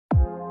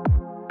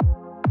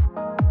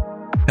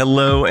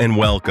Hello and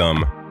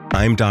welcome.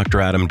 I'm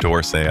Dr. Adam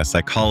Dorsey, a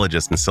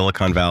psychologist in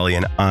Silicon Valley,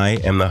 and I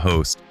am the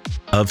host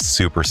of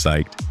Super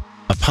Psyched,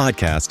 a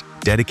podcast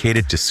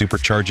dedicated to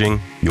supercharging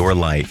your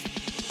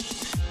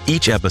life.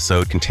 Each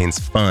episode contains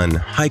fun,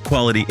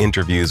 high-quality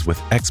interviews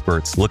with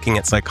experts looking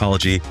at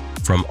psychology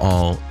from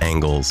all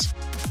angles.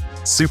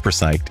 Super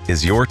Psyched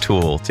is your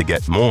tool to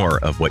get more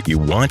of what you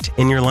want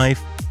in your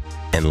life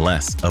and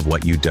less of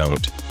what you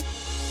don't.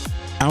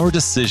 Our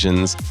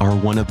decisions are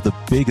one of the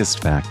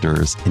biggest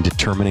factors in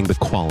determining the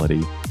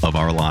quality of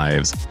our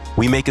lives.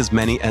 We make as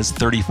many as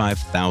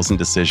 35,000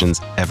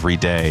 decisions every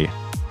day.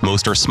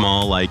 Most are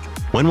small, like,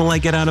 when will I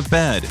get out of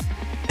bed?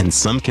 And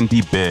some can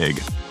be big,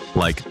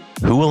 like,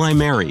 who will I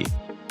marry?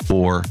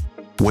 Or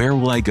where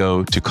will I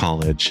go to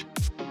college?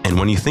 And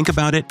when you think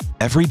about it,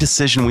 every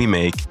decision we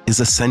make is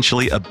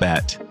essentially a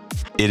bet.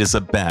 It is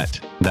a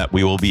bet that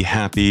we will be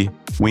happy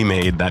we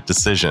made that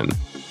decision.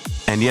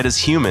 And yet as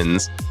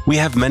humans, we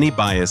have many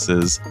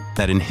biases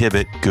that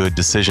inhibit good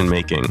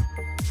decision-making.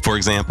 For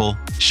example,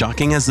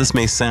 shocking as this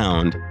may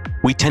sound,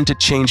 we tend to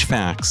change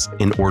facts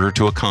in order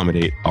to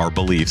accommodate our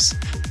beliefs,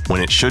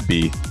 when it should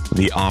be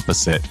the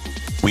opposite.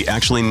 We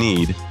actually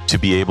need to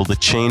be able to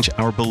change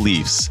our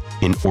beliefs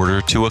in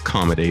order to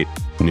accommodate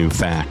new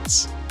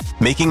facts.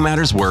 Making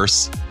matters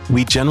worse,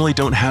 we generally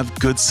don't have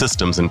good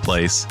systems in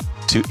place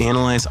to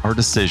analyze our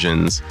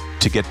decisions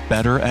to get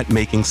better at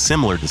making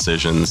similar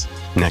decisions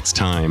next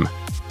time.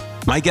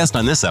 My guest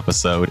on this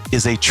episode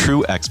is a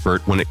true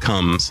expert when it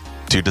comes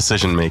to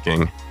decision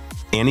making.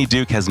 Annie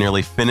Duke has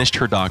nearly finished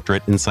her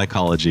doctorate in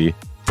psychology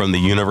from the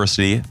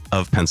University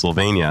of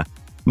Pennsylvania,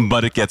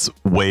 but it gets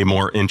way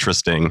more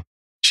interesting.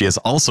 She has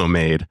also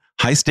made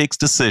high-stakes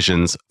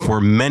decisions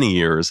for many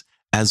years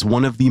as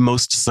one of the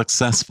most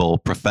successful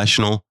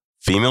professional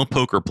female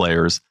poker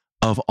players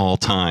of all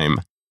time.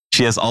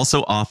 She has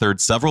also authored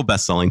several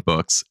best-selling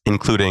books,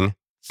 including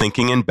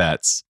Thinking in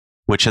Bets,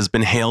 which has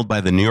been hailed by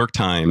the New York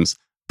Times,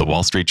 the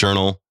Wall Street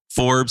Journal,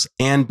 Forbes,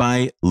 and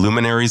by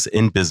luminaries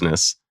in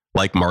business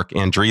like Marc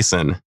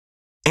Andreessen.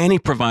 Annie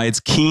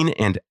provides keen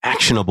and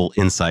actionable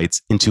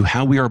insights into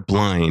how we are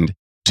blind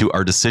to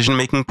our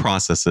decision-making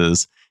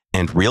processes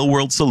and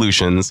real-world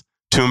solutions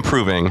to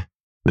improving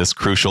this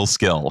crucial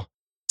skill.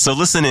 So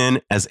listen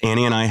in as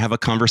Annie and I have a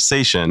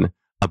conversation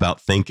about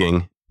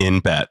thinking in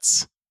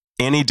bets.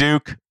 Annie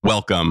Duke,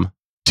 welcome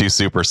to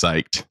Super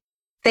Psyched.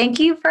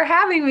 Thank you for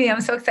having me. I'm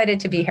so excited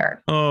to be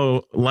here.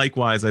 Oh,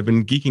 likewise. I've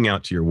been geeking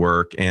out to your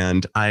work,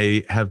 and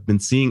I have been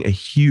seeing a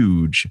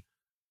huge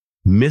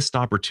missed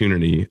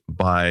opportunity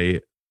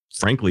by,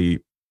 frankly,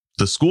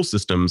 the school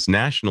systems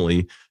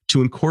nationally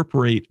to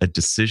incorporate a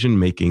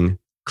decision-making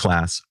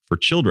class for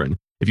children.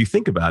 If you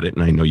think about it,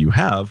 and I know you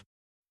have,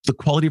 the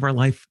quality of our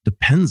life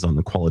depends on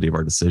the quality of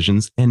our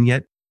decisions, and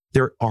yet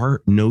there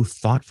are no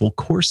thoughtful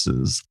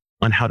courses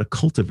on how to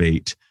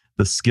cultivate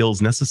the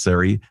skills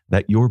necessary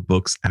that your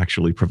books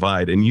actually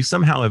provide. And you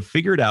somehow have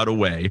figured out a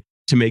way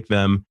to make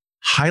them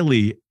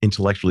highly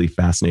intellectually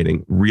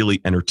fascinating, really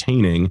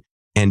entertaining,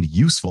 and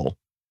useful.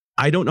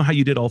 I don't know how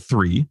you did all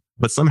three,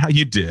 but somehow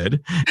you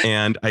did.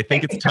 And I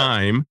think it's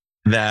time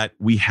that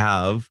we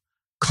have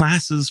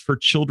classes for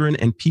children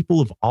and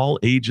people of all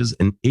ages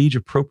and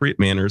age-appropriate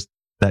manners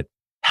that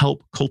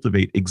help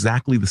cultivate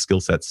exactly the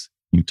skill sets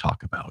you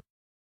talk about.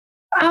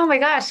 Oh my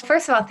gosh.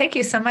 First of all, thank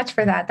you so much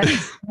for that.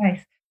 That's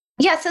nice.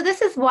 Yeah, so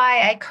this is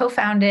why I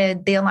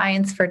co-founded the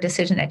Alliance for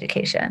Decision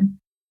Education,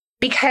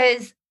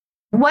 because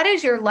what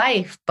is your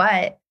life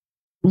but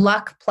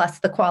luck plus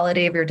the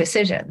quality of your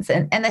decisions?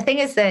 And the thing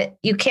is that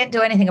you can't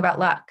do anything about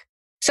luck.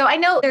 So I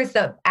know there's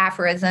the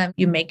aphorism,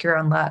 you make your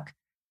own luck,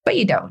 but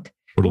you don't.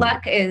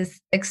 Luck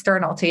is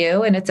external to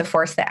you, and it's a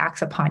force that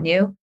acts upon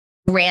you.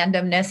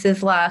 Randomness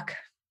is luck.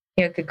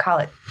 You could call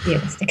it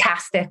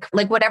stochastic,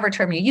 like whatever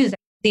term you use.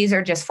 These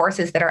are just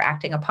forces that are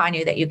acting upon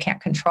you that you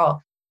can't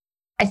control.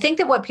 I think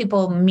that what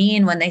people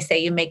mean when they say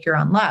you make your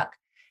own luck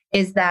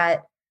is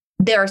that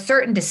there are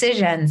certain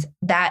decisions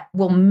that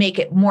will make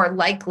it more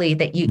likely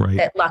that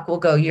that luck will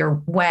go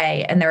your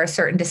way. And there are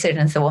certain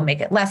decisions that will make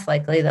it less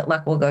likely that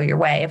luck will go your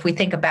way. If we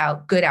think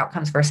about good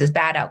outcomes versus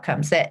bad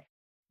outcomes, that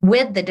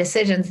with the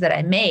decisions that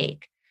I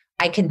make,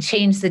 I can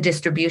change the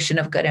distribution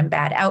of good and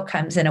bad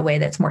outcomes in a way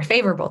that's more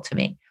favorable to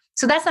me.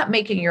 So that's not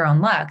making your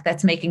own luck.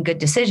 That's making good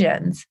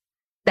decisions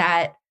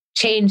that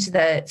change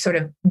the sort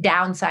of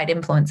downside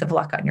influence of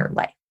luck on your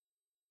life.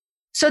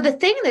 So the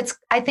thing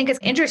I think is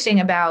interesting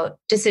about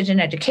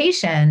decision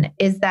education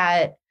is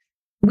that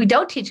we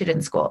don't teach it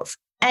in schools.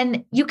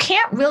 And you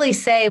can't really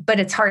say, but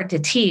it's hard to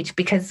teach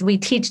because we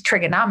teach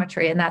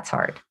trigonometry and that's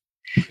hard.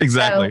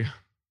 Exactly.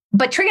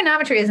 But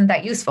trigonometry isn't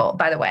that useful,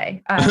 by the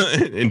way.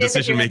 In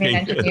decision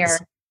making.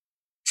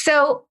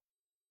 So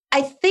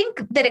I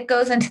think that it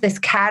goes into this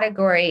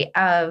category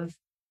of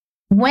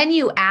when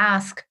you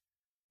ask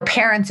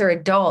parents or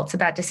adults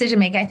about decision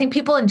making, I think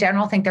people in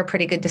general think they're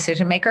pretty good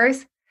decision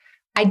makers.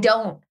 I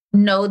don't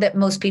know that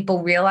most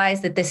people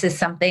realize that this is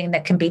something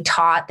that can be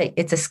taught, that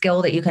it's a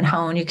skill that you can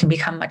hone, you can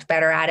become much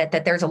better at it,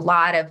 that there's a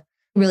lot of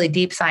really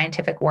deep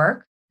scientific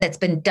work that's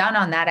been done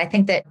on that. I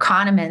think that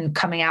Kahneman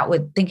coming out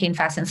with Thinking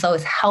Fast and Slow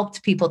has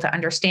helped people to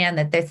understand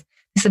that this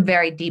is a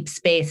very deep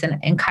space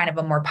and in kind of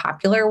a more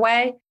popular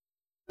way.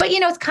 But,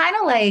 it's kind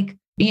of like,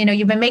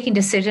 you've been making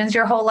decisions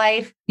your whole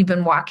life. You've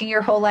been walking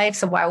your whole life.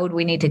 So why would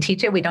we need to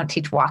teach it? We don't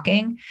teach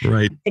walking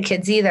right. to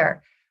kids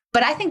either.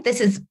 But I think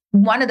this is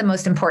one of the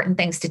most important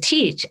things to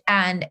teach.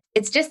 And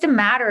it's just a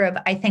matter of,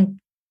 I think,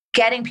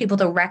 getting people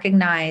to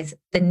recognize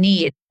the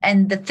need.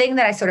 And the thing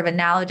that I sort of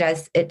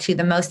analogize it to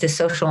the most is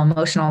social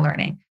emotional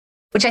learning,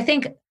 which I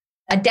think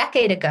a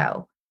decade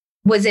ago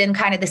was in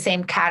kind of the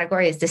same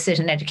category as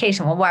decision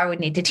education. Well, why would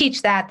we need to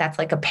teach that? That's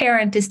like a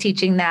parent is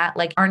teaching that.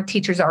 Like, aren't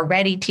teachers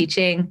already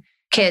teaching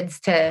kids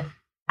to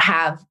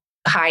have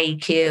high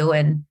EQ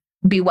and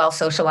be well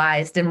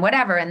socialized and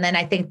whatever? And then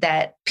I think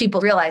that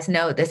people realize,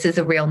 no, this is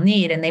a real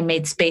need. And they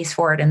made space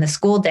for it in the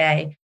school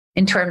day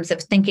in terms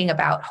of thinking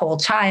about whole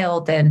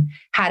child and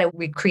how to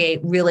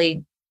recreate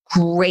really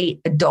great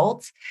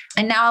adults.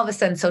 And now all of a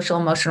sudden, social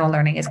emotional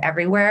learning is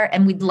everywhere.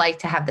 And we'd like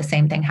to have the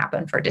same thing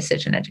happen for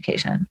decision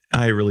education.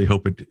 I really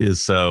hope it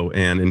is so.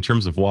 And in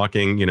terms of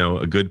walking,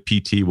 a good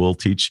PT will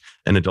teach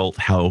an adult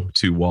how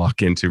to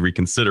walk and to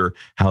reconsider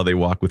how they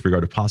walk with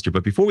regard to posture.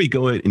 But before we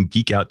go and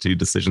geek out to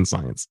decision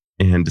science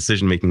and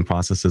decision-making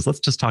processes, let's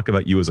just talk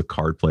about you as a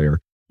card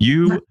player.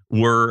 You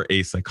were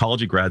a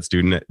psychology grad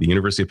student at the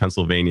University of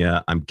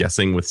Pennsylvania, I'm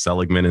guessing with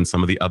Seligman and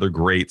some of the other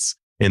greats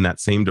in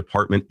that same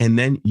department. And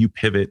then you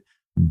pivot,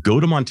 go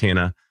to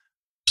Montana,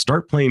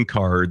 start playing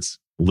cards,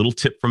 a little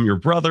tip from your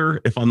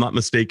brother, if I'm not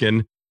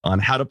mistaken, on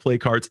how to play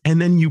cards. And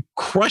then you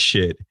crush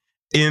it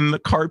in the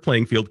card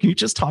playing field. Can you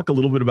just talk a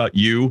little bit about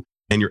you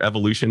and your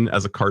evolution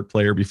as a card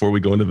player before we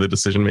go into the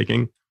decision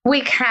making? We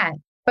can.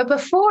 But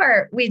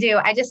before we do,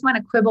 I just want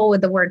to quibble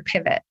with the word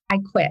pivot. I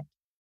quit.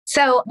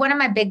 So one of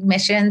my big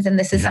missions, and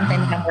this is something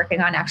that I'm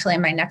working on actually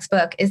in my next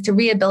book, is to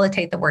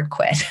rehabilitate the word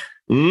quit.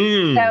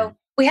 So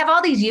we have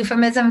all these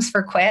euphemisms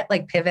for quit,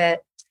 like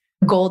pivot,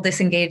 goal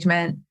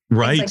disengagement,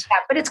 right? Like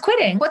that. But it's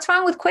quitting. What's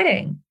wrong with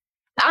quitting?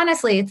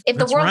 Honestly, if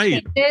the world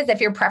changes,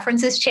 if your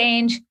preferences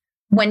change,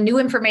 when new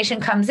information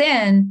comes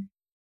in,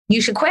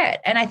 you should quit.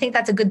 And I think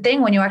that's a good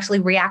thing when you actually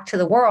react to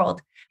the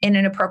world in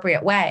an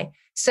appropriate way.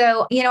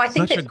 So, I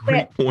think such that a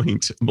great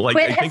point. Like,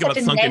 quit I think has about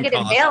such a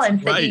negative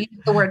valence that you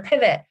use the word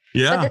pivot.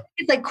 Yeah. But the thing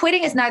is, like,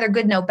 quitting is neither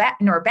good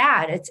nor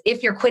bad. It's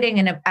if you're quitting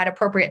at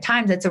appropriate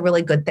times, it's a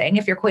really good thing.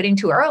 If you're quitting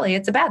too early,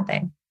 it's a bad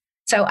thing.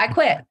 So I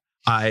quit.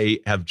 I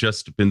have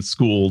just been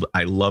schooled.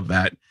 I love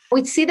that.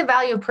 We see the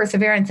value of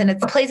perseverance, and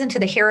it plays into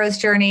the hero's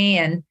journey,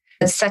 and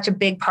it's such a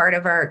big part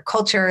of our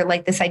culture,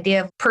 like this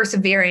idea of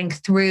persevering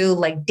through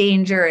like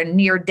danger and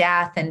near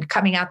death and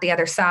coming out the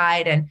other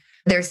side. And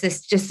there's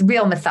this just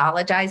real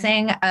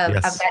mythologizing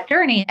of that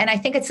journey. And I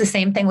think it's the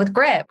same thing with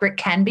grit. Grit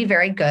can be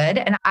very good.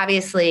 And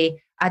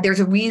obviously,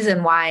 there's a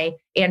reason why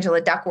Angela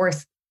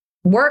Duckworth's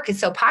work is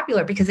so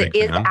popular, because it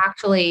is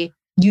actually,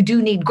 you do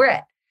need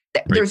grit.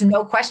 There's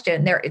no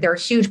question. There are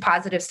huge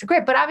positives to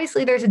grit, but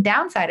obviously there's a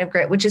downside of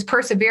grit, which is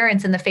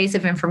perseverance in the face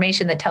of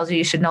information that tells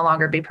you should no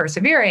longer be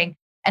persevering.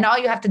 And all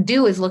you have to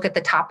do is look at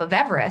the top of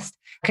Everest,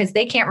 because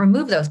they can't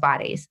remove those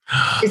bodies,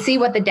 to see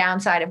what the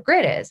downside of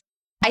grit is.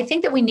 I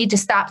think that we need to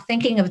stop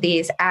thinking of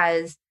these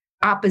as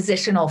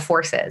oppositional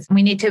forces.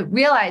 We need to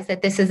realize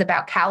that this is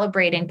about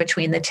calibrating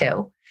between the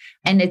two.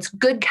 And it's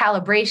good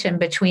calibration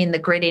between the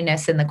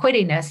grittiness and the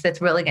quittiness that's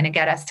really going to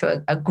get us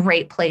to a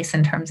great place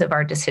in terms of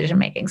our decision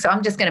making. So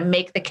I'm just going to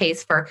make the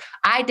case for,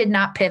 I did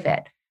not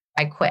pivot,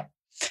 I quit.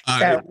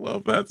 I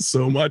love that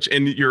so much.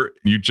 And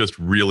you just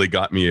really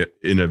got me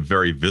in a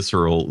very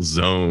visceral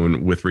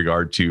zone with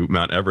regard to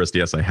Mount Everest.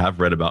 Yes, I have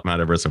read about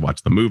Mount Everest. I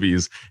watched the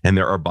movies, and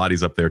there are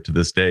bodies up there to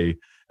this day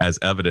as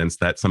evidence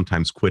that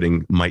sometimes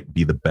quitting might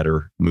be the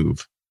better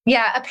move.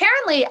 Yeah,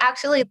 apparently,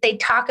 actually, they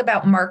talk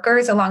about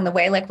markers along the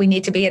way, like we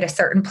need to be at a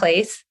certain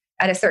place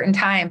at a certain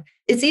time.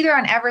 It's either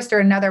on Everest or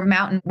another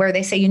mountain where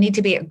they say you need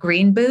to be at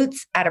green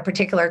boots at a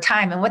particular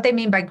time. And what they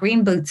mean by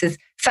green boots is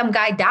some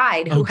guy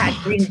died who had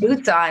green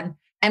boots on.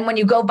 And when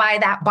you go by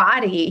that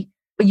body,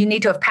 you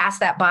need to have passed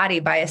that body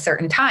by a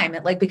certain time.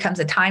 It like becomes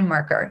a time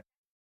marker.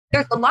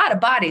 There's a lot of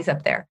bodies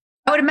up there.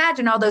 I would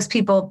imagine all those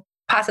people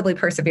possibly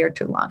persevered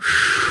too long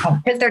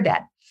because they're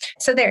dead.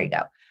 So there you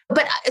go.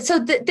 But so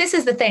this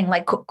is the thing,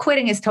 like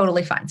quitting is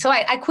totally fun. So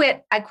I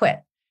quit.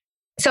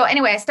 So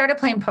anyway, I started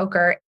playing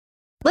poker.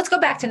 Let's go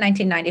back to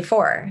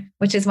 1994,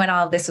 which is when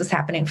all of this was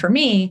happening for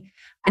me,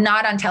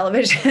 not on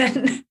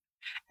television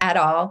at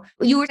all.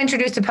 You were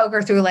introduced to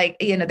poker through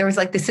there was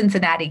like the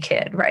Cincinnati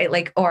Kid, right?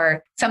 Like,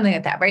 or something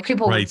like that, right?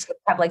 People would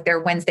have like their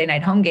Wednesday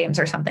night home games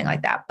or something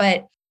like that.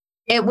 But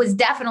it was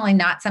definitely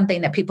not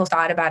something that people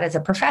thought about as a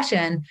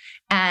profession.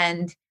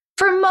 And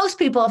for most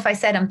people, if I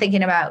said I'm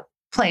thinking about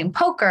playing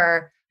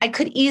poker, I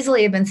could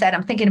easily have been said,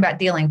 I'm thinking about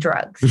dealing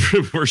drugs.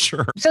 For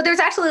sure. So there's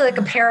actually like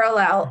a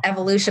parallel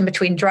evolution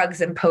between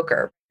drugs and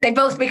poker. They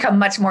both become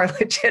much more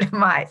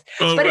legitimized.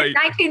 In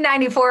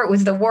 1994, it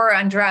was the war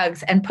on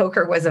drugs and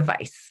poker was a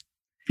vice.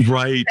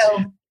 Right.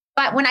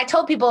 But when I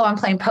told people I'm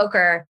playing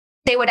poker,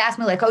 they would ask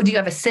me like, oh, do you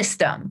have a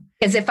system?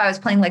 As if I was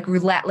playing like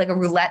roulette, like a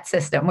roulette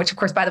system, which of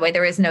course, by the way,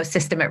 there is no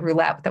system at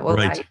roulette that will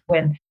allow you to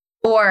win.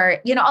 Or,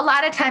 a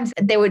lot of times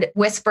they would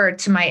whisper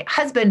to my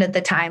husband at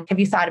the time, have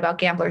you thought about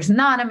Gamblers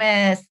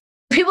Anonymous?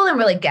 People didn't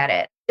really get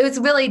it. It was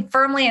really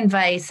firmly in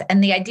vice.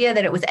 And the idea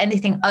that it was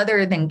anything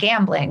other than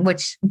gambling,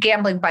 which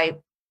gambling by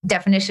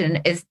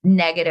definition is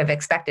negative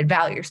expected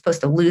value. You're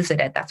supposed to lose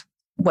it. That's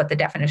what the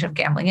definition of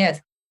gambling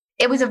is.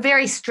 It was a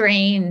very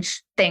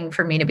strange thing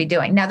for me to be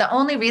doing. Now, the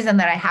only reason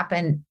that I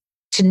happen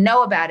to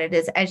know about it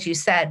is, as you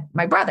said,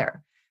 my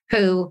brother,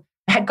 who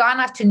had gone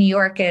off to New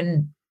York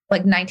in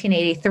like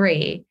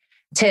 1983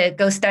 to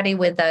go study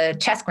with a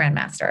chess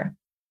grandmaster.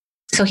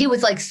 So he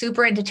was like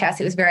super into chess.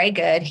 He was very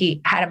good.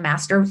 He had a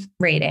master's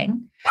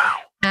rating. Wow.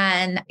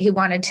 And he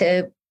wanted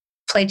to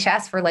play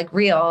chess for like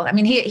real. I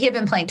mean, he had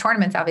been playing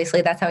tournaments,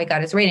 obviously. That's how he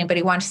got his rating, but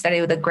he wanted to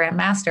study with a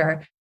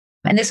grandmaster.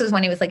 And this was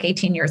when he was like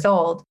 18 years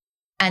old.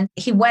 And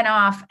he went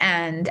off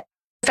and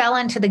fell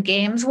into the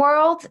games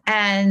world.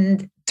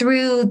 And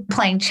through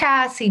playing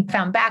chess, he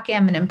found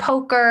backgammon and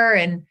poker.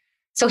 And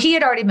so he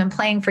had already been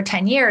playing for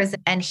 10 years.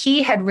 And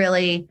he had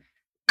really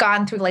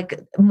gone through like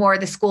more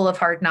the school of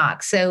hard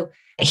knocks. So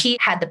he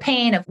had the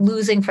pain of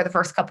losing for the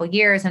first couple of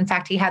years. In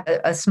fact, he had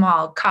a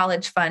small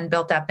college fund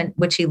built up in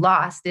which he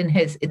lost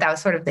that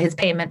was sort of his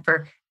payment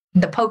for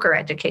the poker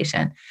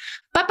education.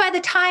 But by the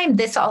time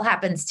this all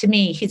happens to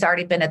me, he's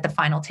already been at the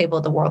final table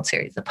of the World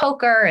Series of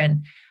Poker,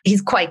 and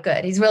he's quite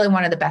good. He's really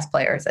one of the best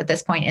players at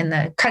this point in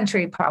the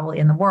country, probably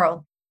in the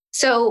world.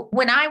 So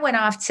when I went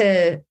off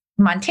to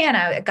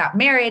Montana, I got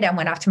married and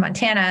went off to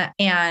Montana,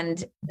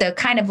 and the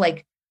kind of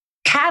like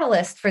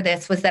catalyst for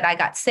this was that I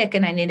got sick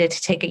and I needed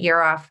to take a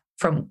year off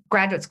from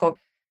graduate school.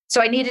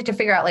 So I needed to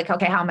figure out like,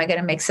 okay, how am I going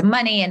to make some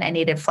money? And I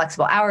needed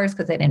flexible hours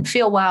because I didn't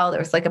feel well. There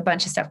was like a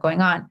bunch of stuff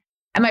going on.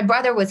 And my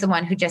brother was the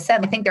one who just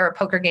said, I think there are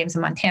poker games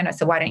in Montana,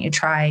 so why don't you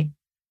try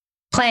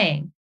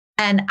playing?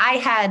 And I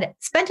had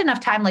spent enough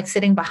time like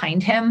sitting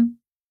behind him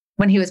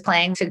when he was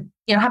playing to,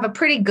 have a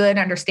pretty good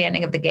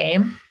understanding of the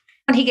game.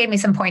 And he gave me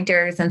some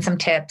pointers and some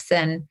tips.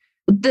 And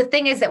the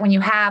thing is that when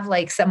you have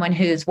like someone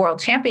who's world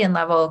champion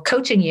level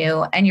coaching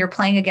you and you're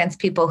playing against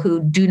people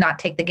who do not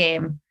take the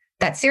game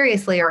that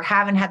seriously or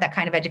haven't had that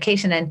kind of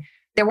education, and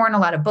there weren't a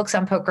lot of books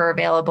on poker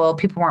available.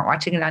 People weren't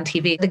watching it on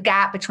TV. The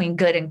gap between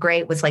good and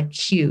great was like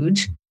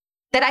huge.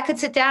 That I could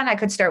sit down, I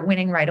could start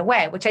winning right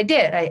away, which I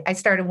did. I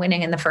started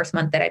winning in the first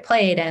month that I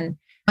played. And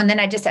then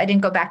I didn't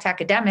go back to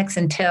academics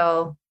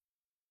until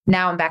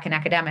now I'm back in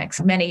academics.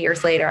 Many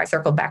years later, I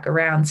circled back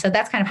around. So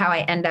that's kind of how I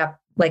end up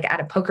like at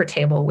a poker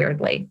table,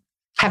 weirdly,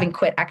 having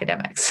quit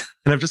academics.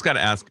 And I've just got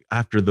to ask,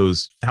 after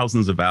those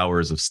thousands of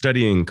hours of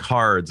studying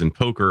cards and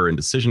poker and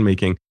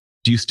decision-making,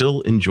 do you still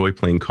enjoy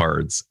playing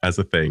cards as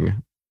a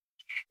thing?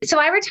 So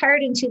I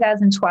retired in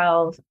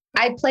 2012.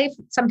 I play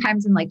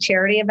sometimes in like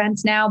charity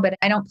events now, but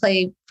I don't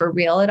play for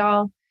real at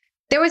all.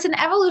 There was an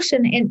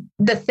evolution in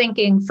the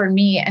thinking for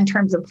me in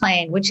terms of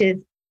playing, which is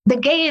the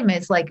game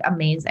is like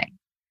amazing.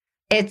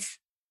 It's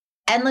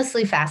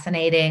endlessly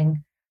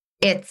fascinating.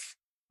 It's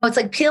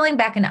like peeling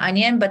back an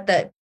onion, but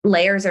the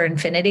layers are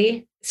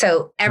infinity.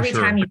 So every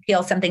time you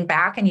peel something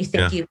back and you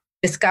think you've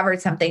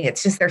discovered something,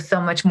 it's just there's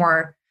so much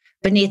more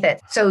beneath it.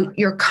 So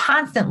you're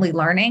constantly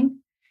learning.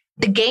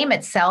 The game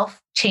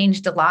itself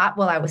changed a lot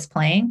while I was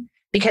playing,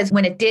 because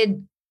when it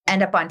did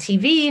end up on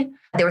TV,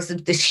 there was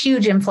this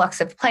huge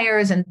influx of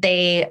players, and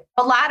a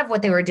lot of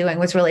what they were doing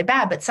was really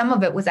bad, but some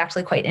of it was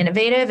actually quite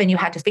innovative, and you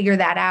had to figure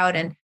that out.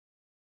 And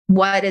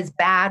what is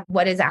bad,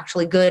 what is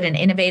actually good and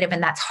innovative.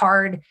 And that's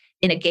hard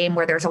in a game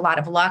where there's a lot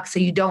of luck. So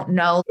you don't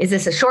know, is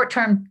this a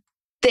short-term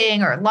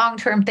thing or a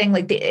long-term thing?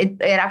 Like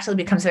it actually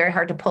becomes very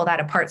hard to pull that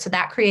apart. So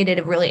that created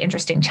a really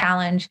interesting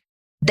challenge.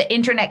 The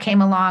internet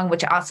came along,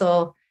 which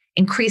also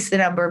increased the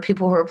number of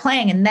people who were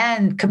playing. And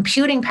then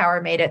computing power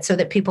made it so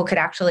that people could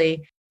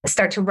actually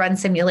start to run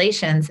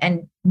simulations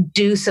and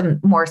do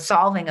some more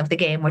solving of the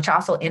game, which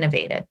also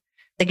innovated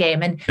the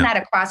game. And that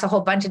across a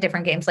whole bunch of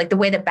different games, like the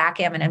way that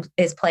backgammon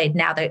is played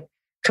now, that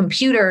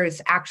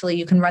computers actually,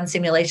 you can run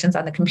simulations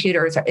on the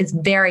computers, is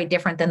very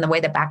different than the way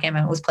that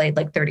backgammon was played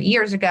like 30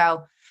 years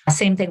ago.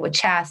 Same thing with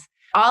chess.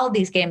 All of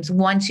these games,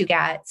 once you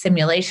get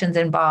simulations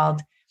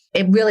involved,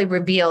 it really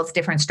reveals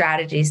different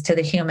strategies to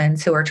the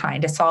humans who are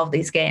trying to solve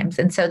these games.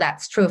 And so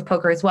that's true of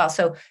poker as well.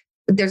 So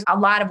there's a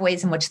lot of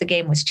ways in which the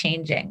game was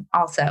changing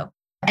also.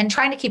 And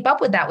trying to keep up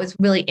with that was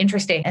really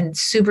interesting and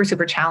super,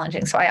 super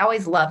challenging. So I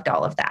always loved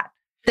all of that.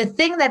 The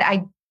thing that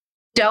I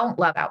don't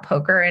love about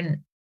poker and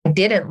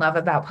didn't love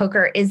about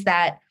poker is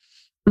that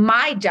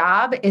my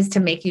job is to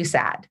make you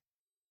sad.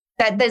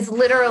 That's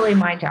literally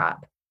my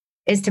job,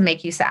 is to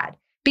make you sad,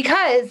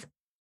 because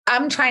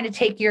I'm trying to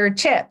take your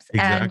chips.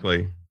 Exactly.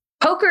 And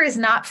poker is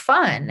not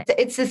fun.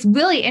 It's this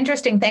really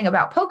interesting thing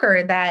about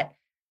poker that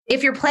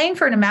if you're playing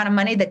for an amount of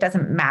money that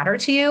doesn't matter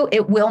to you,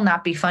 it will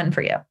not be fun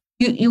for you.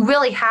 You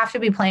really have to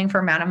be playing for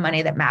an amount of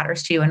money that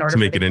matters to you in order to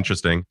make it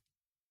interesting.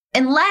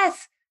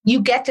 Unless you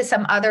get to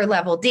some other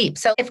level deep.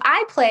 So if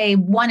I play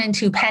 1 and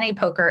 2 penny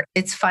poker,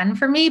 it's fun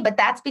for me, but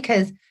that's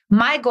because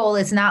my goal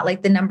is not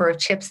like the number of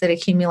chips that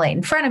accumulate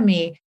in front of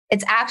me.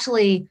 It's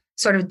actually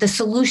sort of the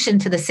solution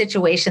to the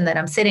situation that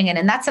I'm sitting in.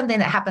 And that's something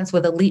that happens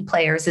with elite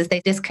players is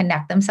they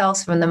disconnect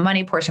themselves from the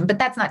money portion. But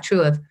that's not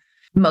true of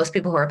most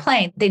people who are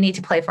playing. They need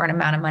to play for an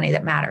amount of money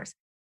that matters.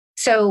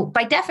 So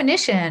by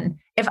definition,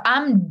 if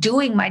I'm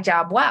doing my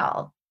job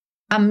well,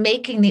 I'm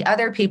making the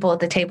other people at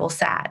the table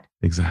sad.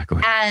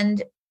 Exactly.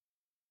 And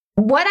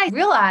what I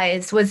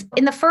realized was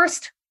in the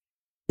first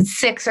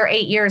 6 or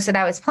 8 years that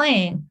I was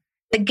playing,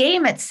 the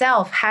game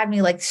itself had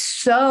me like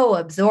so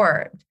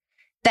absorbed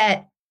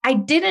that I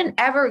didn't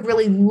ever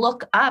really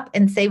look up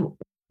and say,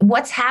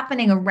 what's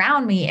happening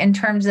around me in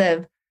terms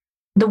of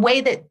the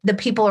way that the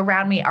people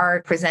around me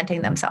are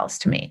presenting themselves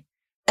to me.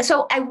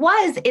 So I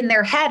was in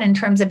their head in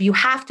terms of you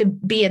have to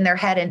be in their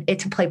head and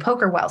to play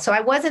poker well. So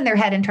I was in their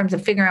head in terms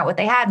of figuring out what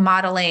they had,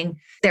 modeling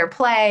their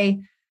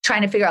play,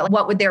 trying to figure out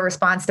what would their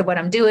response to what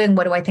I'm doing,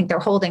 what do I think they're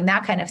holding,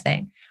 that kind of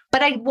thing.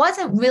 But I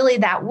wasn't really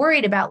that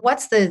worried about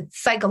what's the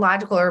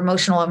psychological or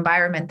emotional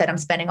environment that I'm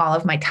spending all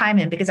of my time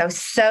in because I was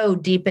so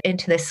deep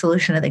into this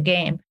solution of the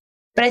game.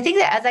 But I think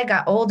that as I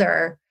got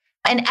older,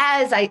 and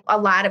as a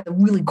lot of the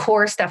really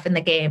core stuff in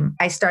the game,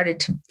 I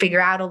started to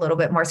figure out a little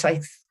bit more so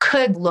I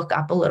could look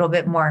up a little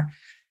bit more.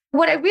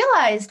 What I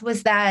realized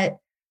was that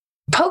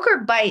poker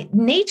by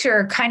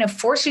nature kind of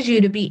forces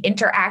you to be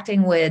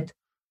interacting with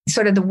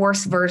sort of the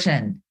worst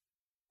version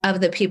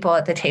of the people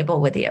at the table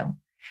with you.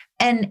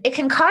 And it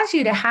can cause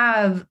you to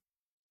have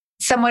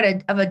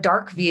somewhat of a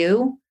dark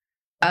view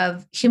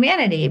of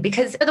humanity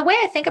because the way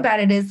I think about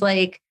it is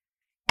like,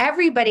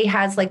 everybody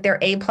has like their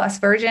A+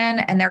 version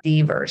and their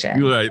D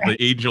version. Right.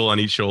 The angel on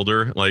each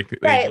shoulder, like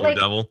angel or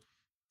devil.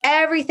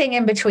 Everything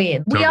in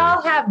between. Totally. We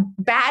all have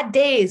bad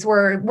days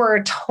where we're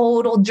a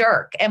total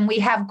jerk and we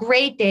have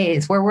great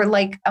days where we're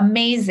like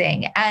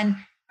amazing. And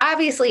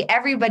obviously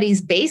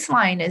everybody's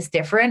baseline is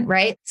different,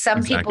 right?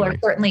 Some people are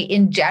certainly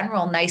in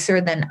general nicer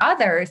than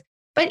others,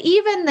 but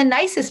even the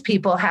nicest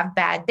people have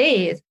bad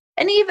days.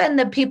 And even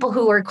the people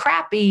who are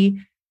crappy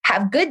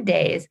have good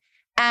days.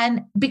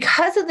 And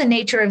because of the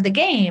nature of the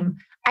game,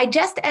 I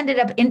just ended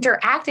up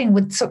interacting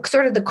with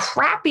sort of the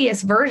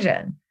crappiest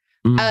version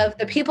of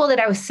the people that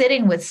I was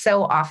sitting with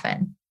so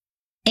often.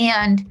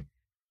 And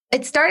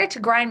it started to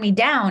grind me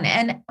down.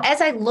 And as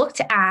I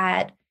looked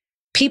at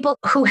people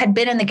who had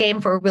been in the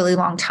game for a really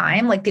long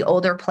time, like the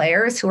older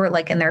players who are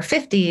like in their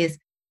 50s,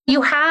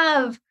 you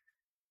have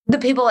the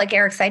people like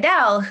Erik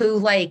Seidel, who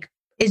like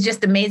is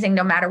just amazing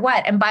no matter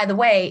what. And by the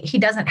way, he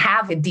doesn't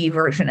have a D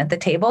version at the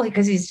table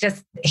because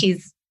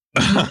he's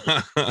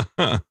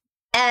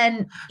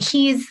and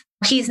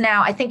he's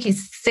now, I think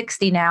he's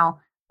 60 now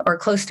or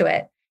close to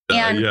it.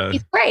 And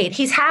he's great.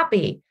 He's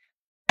happy.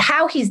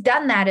 How he's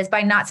done that is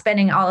by not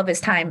spending all of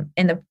his time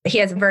he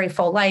has a very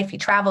full life. He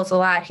travels a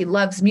lot. He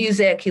loves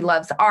music. He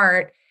loves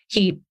art.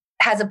 He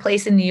has a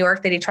place in New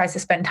York that he tries to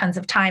spend tons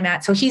of time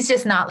at. So he's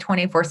just not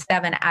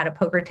 24/7 at a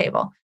poker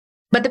table.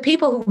 But the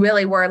people who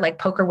really were like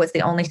poker was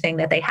the only thing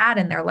that they had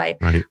in their life.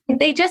 Right.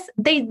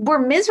 They were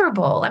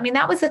miserable. I mean,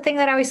 that was the thing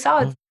that I always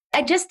saw.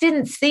 I just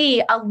didn't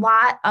see a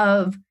lot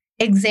of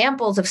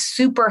examples of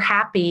super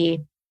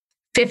happy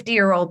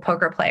 50-year-old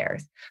poker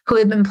players who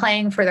had been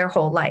playing for their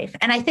whole life.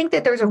 And I think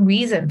that there's a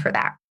reason for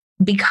that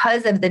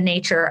because of the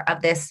nature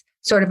of this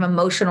sort of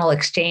emotional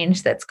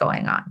exchange that's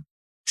going on.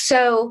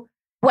 So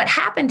what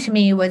happened to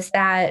me was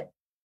that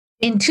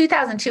in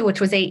 2002,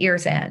 which was 8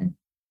 years in,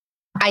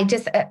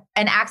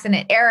 an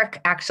accident,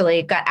 Erik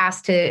actually got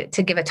asked to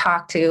give a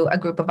talk to a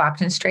group of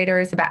options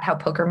traders about how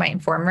poker might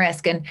inform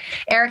risk. And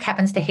Erik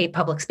happens to hate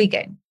public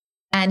speaking.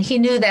 And he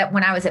knew that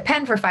when I was at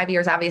Penn for 5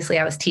 years, obviously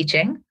I was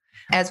teaching,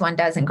 as one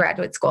does in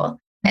graduate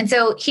school. And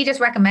so he just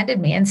recommended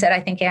me and said, I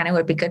think Anna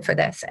would be good for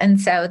this. And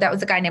so that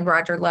was a guy named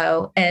Roger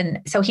Lowe.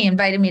 And so he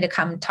invited me to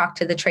come talk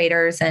to the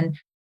traders. And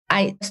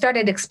I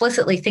started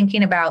explicitly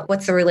thinking about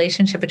what's the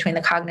relationship between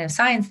the cognitive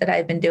science that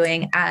I've been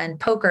doing and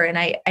poker. And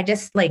I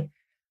just like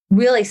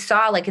really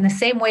saw like in the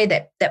same way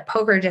that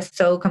poker just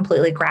so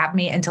completely grabbed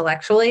me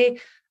intellectually,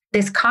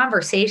 this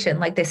conversation,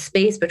 like this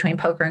space between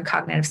poker and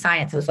cognitive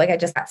science, it was like I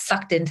just got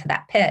sucked into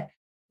that pit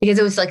because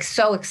it was like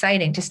so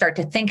exciting to start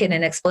to think in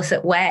an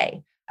explicit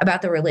way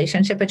about the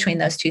relationship between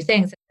those two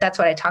things. That's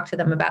what I talked to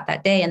them about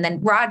that day. And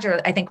then Roger,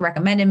 I think,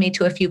 recommended me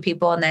to a few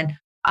people. And then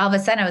all of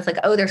a sudden I was like,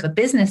 oh, there's a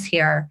business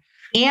here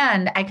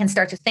and I can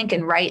start to think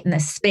and write in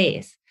this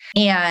space.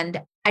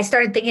 And I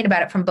started thinking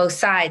about it from both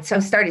sides. So I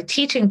started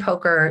teaching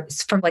poker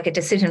from like a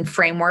decision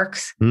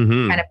frameworks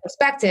kind of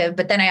perspective.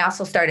 But then I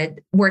also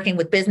started working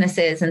with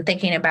businesses and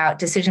thinking about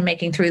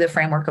decision-making through the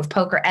framework of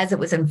poker as it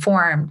was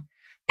informed.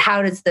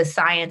 How does the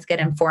science get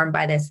informed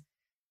by this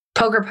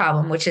poker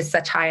problem, which is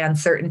such high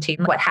uncertainty?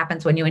 What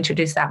happens when you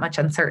introduce that much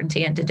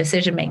uncertainty into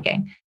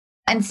decision-making?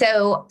 And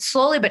so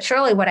slowly but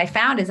surely, what I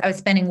found is I was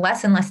spending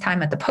less and less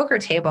time at the poker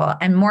table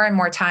and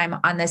more time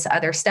on this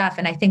other stuff.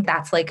 And I think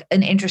that's like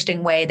an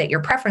interesting way that your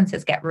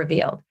preferences get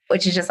revealed,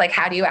 which is just like,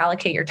 how do you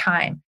allocate your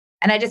time?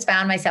 And I just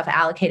found myself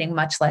allocating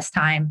much less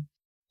time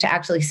to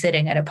actually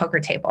sitting at a poker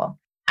table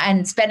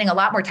and spending a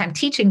lot more time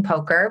teaching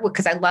poker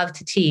because I love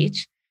to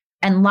teach,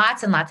 and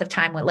lots of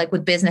time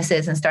with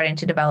businesses and starting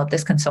to develop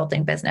this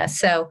consulting business.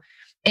 So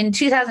in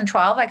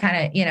 2012, I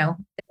kind of,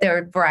 there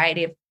were a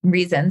variety of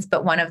reasons,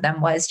 but one of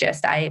them was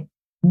just I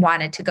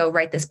wanted to go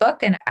write this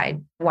book and I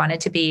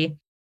wanted to be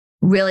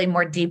really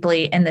more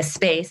deeply in this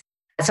space.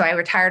 So I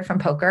retired from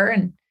poker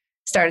and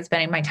started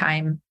spending my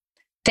time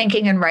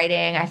thinking and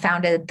writing. I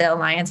founded the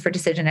Alliance for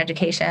Decision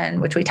Education,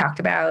 which we talked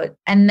about.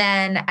 And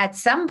then at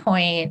some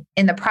point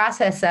in the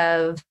process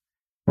of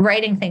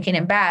writing Thinking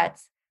in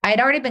Bets, I had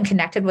already been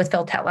connected with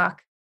Phil Tetlock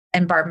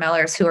and Barb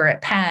Mellers, who are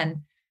at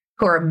Penn,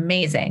 who are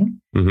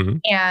amazing. Mm-hmm.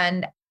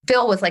 And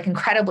Phil was like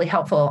incredibly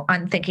helpful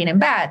on Thinking in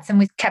Bets, and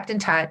we kept in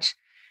touch.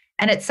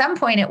 And at some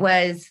point it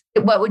was,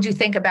 what would you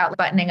think about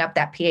buttoning up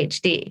that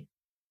PhD?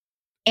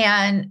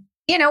 And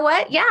you know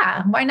what?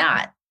 Yeah, why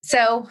not?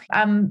 So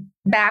I'm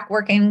back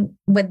working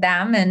with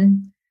them.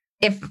 And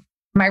if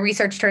my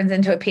research turns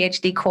into a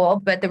PhD,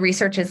 cool. But the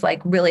research is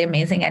like really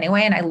amazing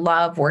anyway. And I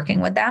love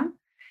working with them.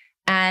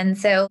 And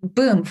so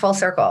boom, full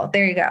circle.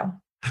 There you go.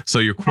 So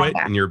you quit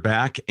and you're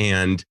back.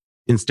 And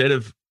instead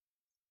of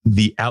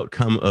the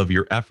outcome of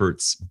your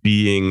efforts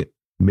being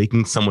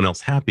making someone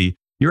else happy,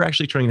 you're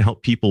actually trying to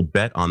help people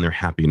bet on their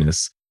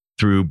happiness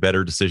through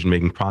better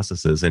decision-making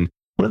processes. And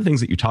one of the things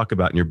that you talk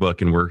about in your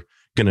book, and we're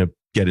going to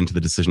get into the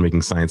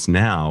decision-making science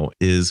now,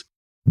 is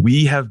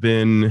we have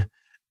been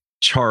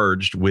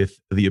charged with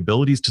the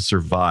abilities to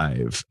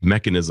survive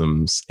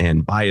mechanisms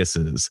and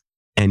biases.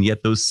 And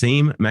yet those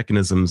same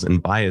mechanisms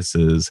and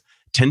biases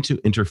tend to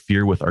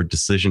interfere with our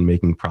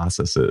decision-making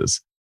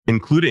processes,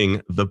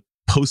 including the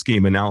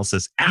post-game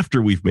analysis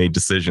after we've made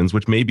decisions,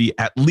 which may be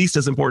at least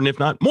as important, if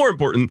not more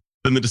important,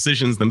 than the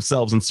decisions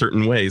themselves in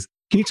certain ways.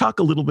 Can you talk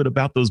a little bit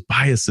about those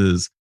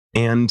biases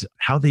and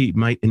how they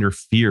might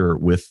interfere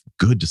with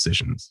good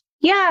decisions?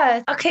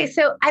 Yeah. Okay.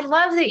 So I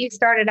love that you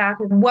started off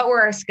with what were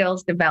our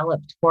skills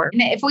developed for?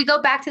 And if we go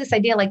back to this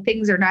idea, like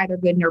things are neither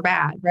good nor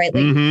bad, right?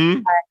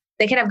 Like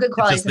they can have good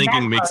qualities. Just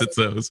thinking makes it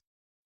so.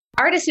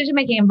 Our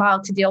decision-making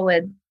involved to deal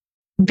with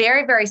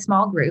very, very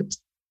small groups,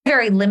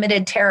 very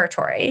limited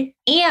territory,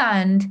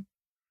 and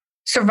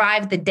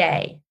survive the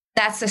day.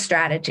 That's the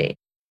strategy.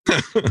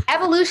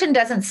 Evolution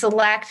doesn't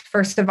select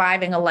for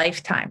surviving a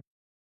lifetime.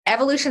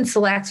 Evolution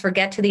selects for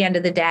get to the end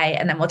of the day,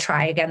 and then we'll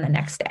try again the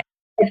next day.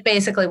 It's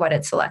basically what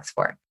it selects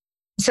for.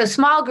 So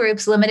small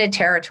groups, limited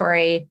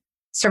territory,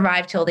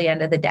 survive till the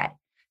end of the day.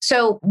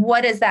 So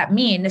what does that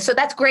mean? So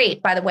that's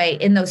great, by the way,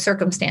 in those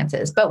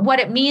circumstances. But what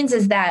it means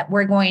is that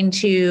we're going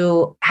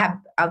to have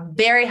a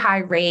very high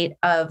rate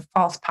of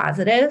false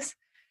positives.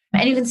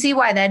 And you can see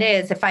why that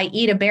is. If I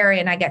eat a berry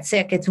and I get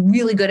sick, it's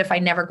really good if I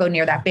never go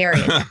near that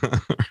berry.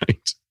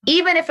 Right.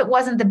 Even if it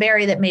wasn't the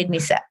berry that made me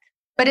sick.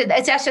 But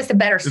that's just a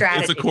better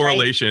strategy. It's a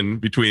correlation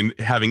between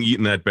having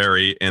eaten that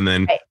berry and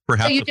then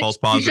perhaps a false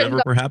positive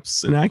or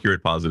perhaps an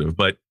accurate positive.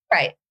 But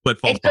false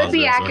positive. It could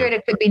be accurate.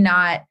 It could be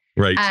not.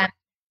 Right.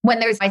 When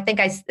there's, I think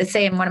I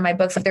say in one of my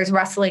books, if there's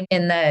rustling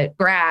in the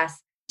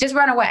grass, just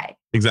run away.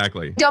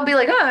 Exactly. Don't be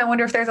like, oh, I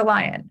wonder if there's a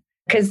lion.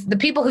 Because the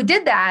people who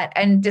did that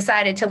and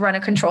decided to run a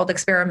controlled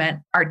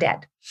experiment are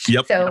dead.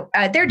 Yep. So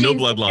their genes.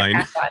 No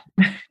bloodline.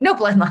 No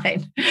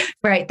bloodline.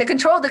 Right. The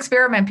controlled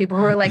experiment people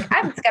who are like,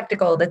 I'm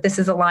skeptical that this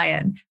is a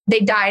lion. They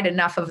died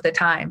enough of the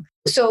time.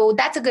 So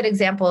that's a good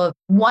example of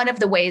one of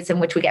the ways in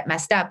which we get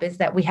messed up is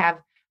that we have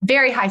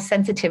very high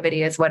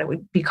sensitivity is what it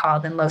would be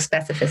called and low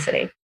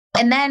specificity.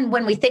 And then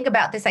when we think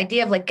about this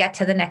idea of like get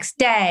to the next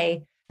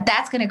day,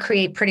 that's going to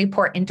create pretty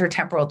poor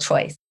intertemporal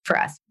choice for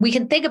us. We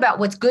can think about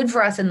what's good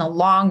for us in the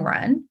long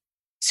run.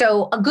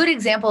 So a good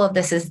example of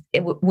this is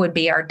would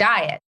be our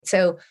diet.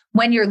 So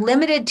when you're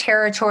limited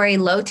territory,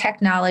 low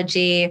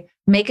technology,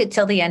 make it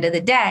till the end of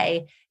the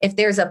day, if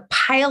there's a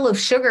pile of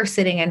sugar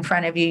sitting in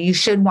front of you, you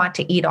should want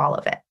to eat all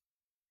of it.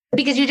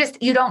 Because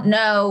you don't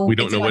know. We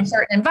don't know what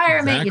certain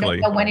environment. Exactly.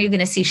 You don't know when you're going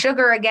to see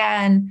sugar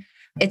again.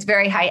 It's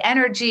very high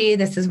energy.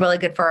 This is really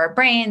good for our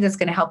brains. It's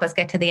going to help us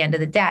get to the end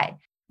of the day.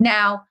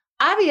 Now,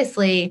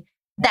 obviously,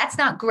 that's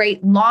not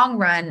great long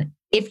run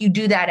if you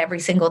do that every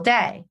single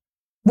day,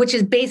 which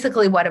is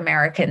basically what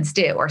Americans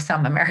do, or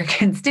some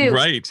Americans do.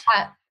 Right.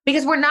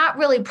 Because we're not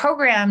really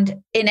programmed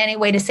in any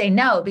way to say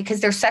no,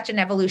 because there's such an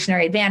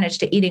evolutionary advantage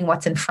to eating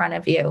what's in front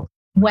of you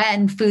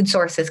when food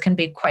sources can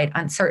be quite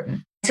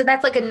uncertain. So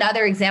that's like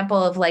another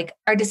example of like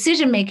our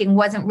decision-making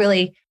wasn't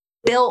really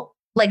built,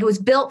 like it was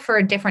built for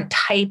a different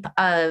type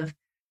of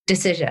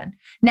decision.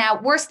 Now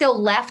we're still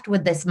left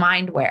with this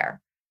mindware.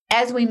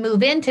 As we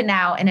move into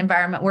now an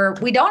environment where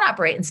we don't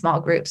operate in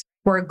small groups,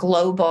 we're a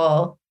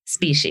global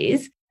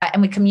species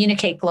and we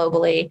communicate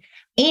globally,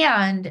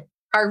 and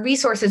our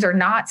resources are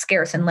not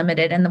scarce and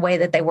limited in the way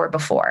that they were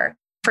before.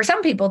 For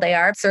some people, they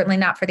are, certainly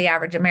not for the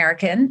average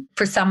American.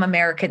 For some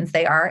Americans,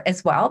 they are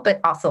as well, but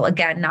also,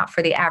 again, not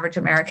for the average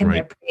American.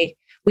 Right.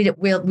 We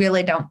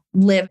really don't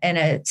live in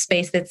a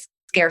space that's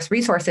scarce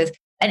resources.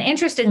 And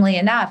interestingly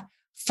enough,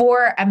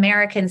 for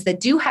Americans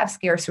that do have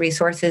scarce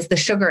resources, the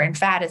sugar and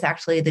fat is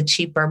actually the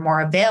cheaper,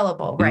 more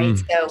available, right?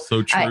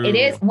 So true. It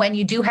is when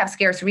you do have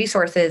scarce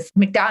resources.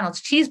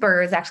 McDonald's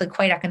cheeseburger is actually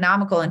quite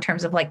economical in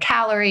terms of like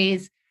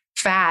calories,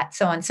 fat,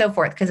 so on and so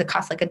forth, because it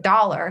costs like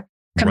 $1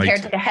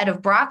 compared to the head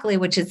of broccoli,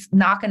 which is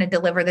not going to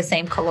deliver the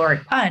same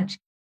caloric punch.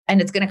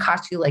 and it's going to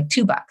cost you like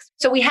 $2.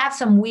 So we have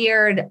some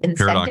weird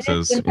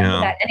incentives for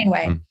that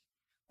anyway. Mm.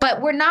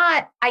 But we're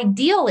not,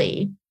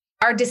 ideally,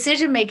 our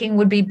decision making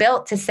would be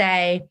built to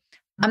say,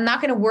 I'm not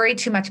going to worry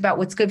too much about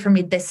what's good for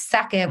me this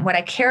second. What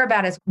I care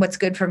about is what's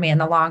good for me in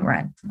the long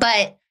run.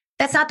 But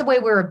that's not the way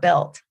we were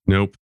built.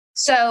 Nope.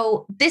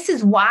 So this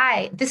is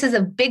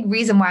a big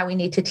reason why we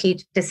need to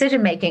teach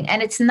decision making.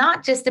 And it's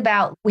not just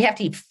about we have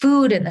to eat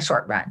food in the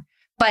short run,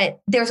 but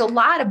there's a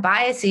lot of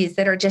biases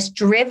that are just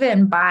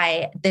driven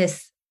by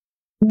this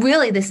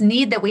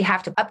need that we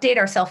have to update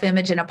our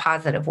self-image in a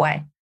positive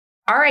way.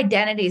 Our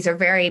identities are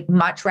very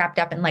much wrapped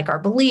up in like our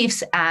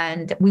beliefs,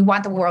 and we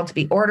want the world to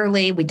be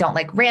orderly. We don't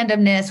like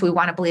randomness. We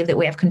want to believe that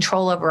we have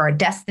control over our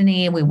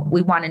destiny. We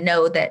want to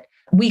know that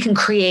we can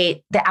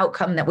create the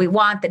outcome that we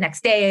want the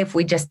next day if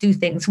we just do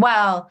things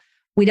well.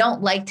 We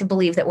don't like to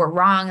believe that we're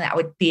wrong. That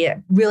would be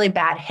a really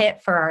bad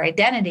hit for our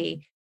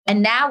identity.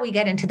 And now we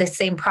get into the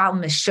same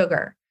problem as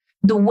sugar.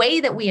 The way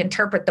that we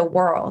interpret the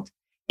world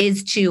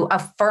is to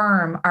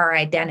affirm our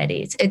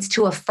identities. It's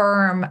to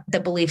affirm the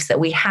beliefs that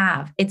we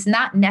have. It's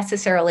not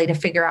necessarily to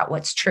figure out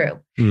what's true.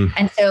 Mm.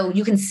 And so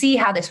you can see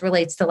how this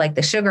relates to like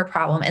the sugar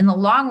problem. In the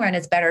long run,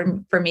 it's better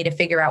for me to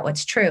figure out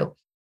what's true.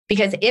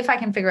 Because if I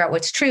can figure out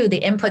what's true, the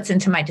inputs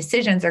into my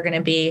decisions are going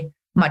to be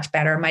much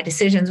better. My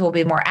decisions will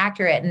be more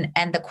accurate,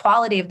 and the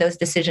quality of those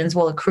decisions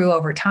will accrue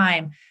over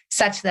time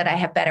such that I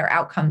have better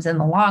outcomes in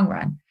the long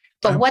run.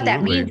 But What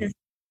that means is,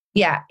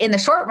 in the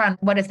short run,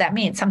 what does that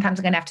mean? Sometimes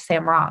I'm going to have to say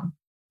I'm wrong.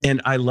 And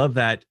I love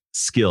that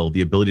skill,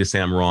 the ability to say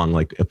I'm wrong,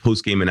 like a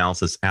post-game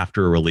analysis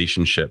after a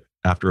relationship,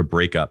 after a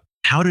breakup.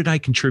 How did I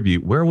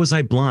contribute? Where was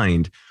I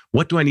blind?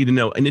 What do I need to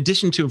know? In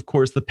addition to, of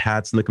course, the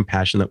pats and the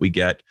compassion that we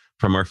get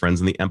from our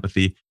friends and the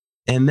empathy,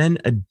 and then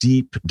a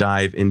deep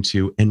dive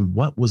into, and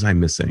what was I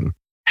missing?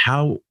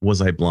 How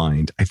was I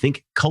blind? I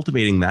think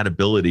cultivating that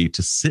ability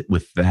to sit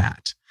with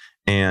that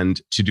and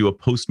to do a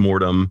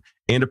post-mortem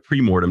and a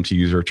pre-mortem, to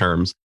use your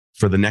terms,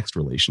 for the next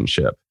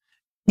relationship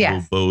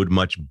will bode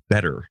much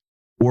better.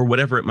 Or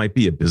whatever it might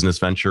be, a business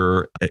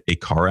venture, a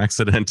car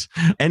accident,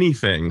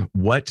 anything.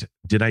 What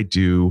did I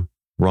do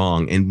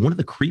wrong? And one of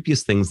the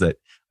creepiest things that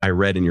I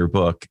read in your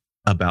book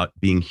about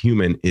being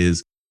human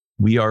is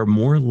we are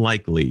more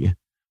likely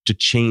to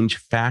change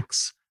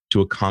facts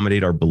to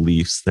accommodate our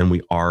beliefs than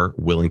we are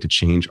willing to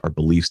change our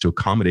beliefs to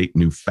accommodate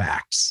new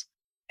facts.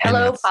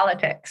 Hello,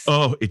 politics.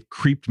 Oh, it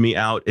creeped me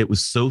out. It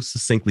was so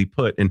succinctly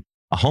put. And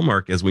a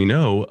hallmark, as we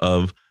know,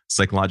 of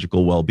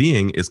psychological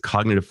well-being is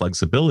cognitive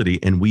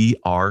flexibility, and we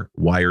are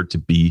wired to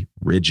be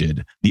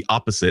rigid, the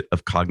opposite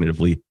of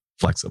cognitively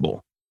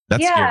flexible.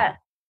 That's scary.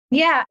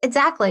 Yeah,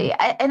 exactly.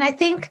 And I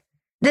think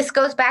this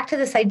goes back to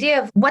this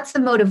idea of what's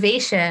the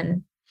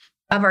motivation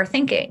of our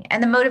thinking.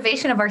 And the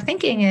motivation of our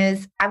thinking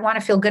is, I want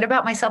to feel good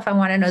about myself. I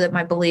want to know that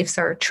my beliefs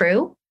are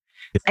true.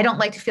 I don't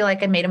like to feel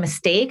like I made a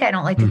mistake. I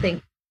don't like to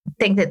think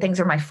that things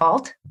are my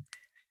fault.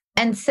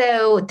 And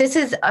so this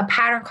is a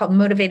pattern called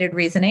motivated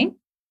reasoning.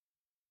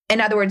 In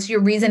other words,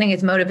 your reasoning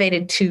is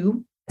motivated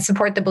to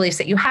support the beliefs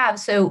that you have.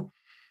 So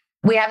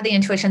we have the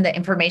intuition that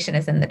information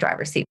is in the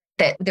driver's seat,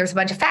 that there's a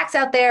bunch of facts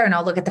out there, and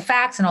I'll look at the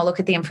facts and I'll look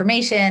at the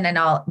information and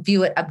I'll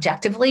view it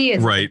objectively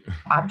as an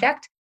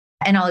object.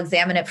 And I'll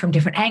examine it from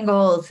different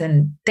angles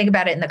and think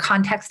about it in the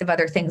context of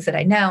other things that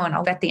I know. And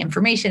I'll get the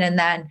information. And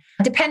then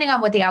depending on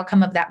what the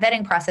outcome of that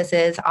vetting process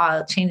is,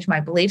 I'll change my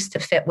beliefs to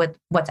fit with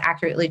what's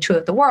accurately true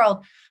of the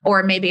world,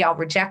 or maybe I'll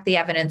reject the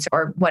evidence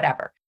or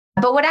whatever.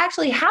 But what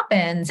actually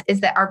happens is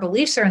that our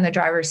beliefs are in the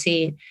driver's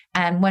seat.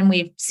 And when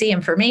we see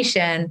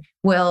information,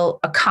 we'll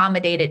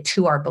accommodate it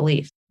to our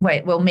beliefs.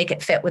 We'll make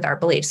it fit with our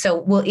beliefs.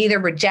 So we'll either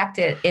reject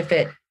it if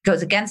it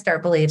goes against our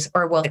beliefs,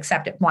 or we'll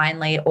accept it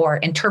blindly or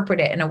interpret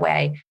it in a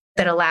way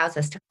that allows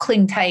us to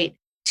cling tight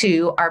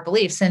to our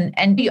beliefs. And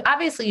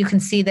obviously you can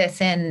see this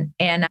in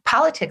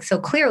politics so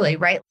clearly,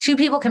 right? Two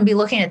people can be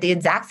looking at the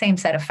exact same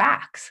set of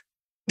facts.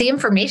 The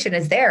information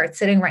is there. It's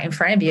sitting right in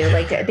front of you.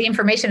 Like the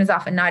information is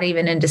often not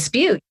even in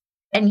dispute.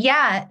 And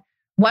yet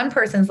one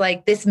person's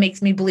like, this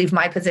makes me believe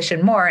my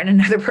position more. And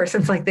another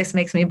person's like, this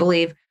makes me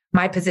believe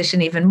my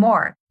position even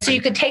more. So you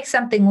could take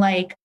something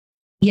like,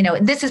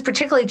 this is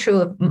particularly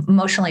true of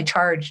emotionally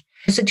charged.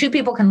 So two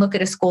people can look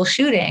at a school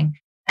shooting,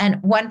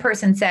 and one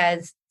person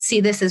says, see,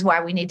 this is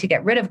why we need to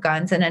get rid of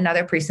guns. And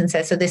another person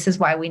says, so this is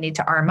why we need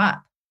to arm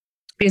up,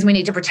 because we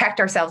need to protect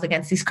ourselves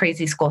against these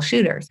crazy school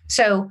shooters.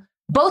 So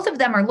both of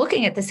them are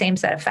looking at the same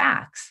set of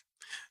facts.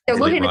 They're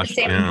looking at the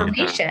same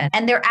information,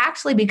 and they're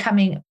actually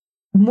becoming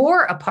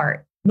more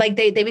apart. Like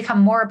they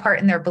become more apart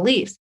in their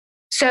beliefs.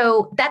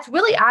 So that's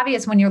really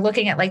obvious when you're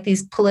looking at like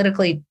these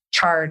politically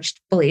charged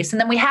beliefs. And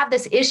then we have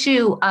this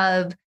issue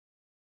of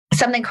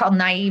something called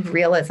naive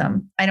realism.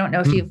 I don't know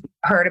if you've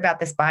heard about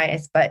this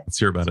bias, but let's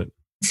hear about it.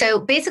 So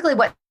basically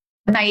what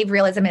naive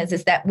realism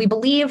is that we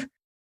believe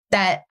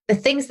that the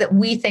things that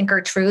we think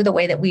are true, the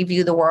way that we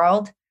view the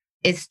world,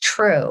 is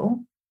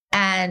true.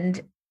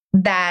 And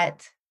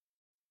that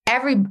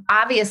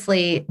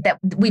obviously that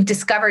we've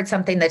discovered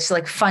something that's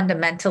like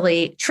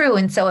fundamentally true.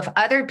 And so if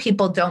other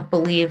people don't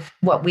believe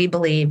what we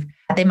believe,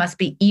 they must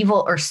be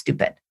evil or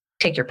stupid.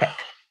 Take your pick.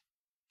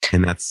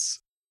 And that's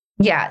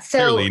So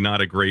clearly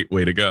not a great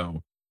way to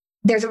go.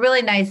 There's a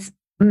really nice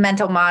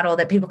mental model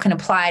that people can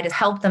apply to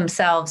help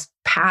themselves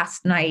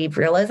past naive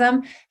realism.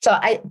 So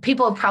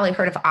people have probably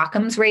heard of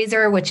Occam's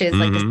razor, which is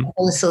like the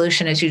simplest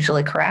solution is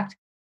usually correct.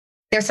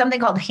 There's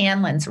something called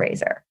Hanlon's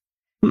razor,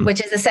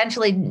 which is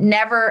essentially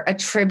never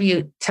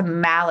attribute to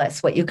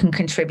malice what you can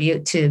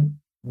contribute to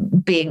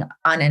being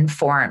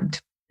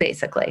uninformed,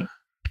 basically.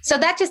 So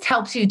that just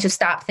helps you to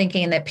stop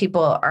thinking that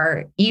people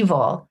are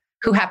evil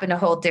who happen to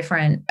hold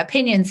different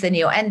opinions than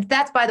you. And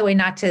that's, by the way,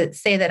 not to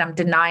say that I'm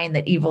denying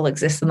that evil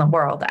exists in the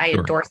world. I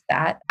endorse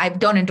that. I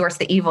don't endorse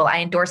the evil. I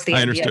endorse the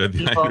idea that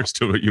evil, I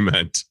understood what you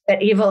meant.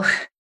 That evil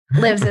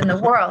lives in the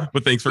world.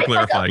 But thanks for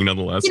clarifying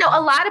nonetheless.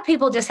 A lot of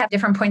people just have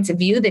different points of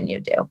view than you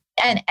do.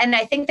 And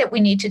I think that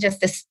we need to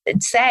just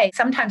say,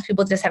 sometimes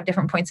people just have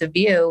different points of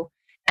view.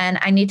 And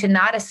I need to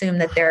not assume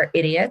that they're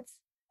idiots.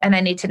 And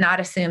I need to not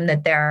assume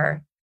that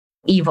they're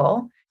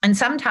evil. And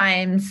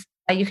sometimes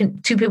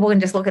two people can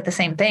just look at the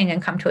same thing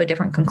and come to a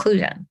different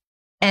conclusion.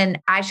 And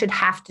I should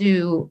have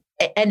to,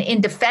 and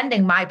in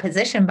defending my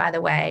position, by the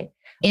way,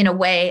 in a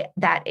way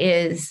that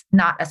is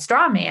not a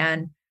straw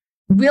man,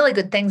 really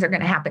good things are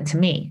going to happen to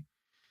me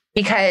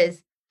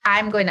because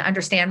I'm going to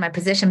understand my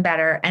position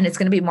better. And it's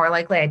going to be more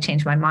likely I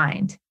change my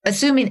mind.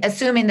 Assuming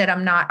that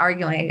I'm not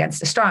arguing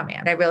against a straw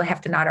man. I really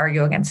have to not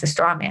argue against a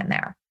straw man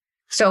there.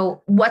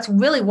 So what's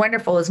really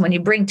wonderful is when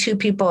you bring two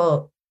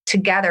people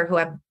together who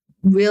have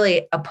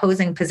really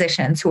opposing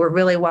positions, who are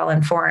really well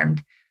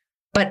informed,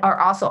 but are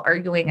also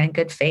arguing in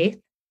good faith,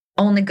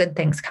 only good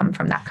things come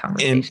from that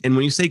conversation. And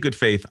when you say good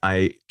faith,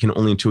 I can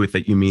only intuit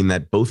that you mean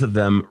that both of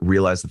them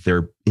realize that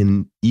they're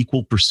in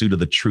equal pursuit of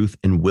the truth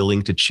and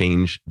willing to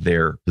change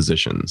their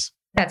positions.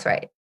 That's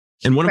right.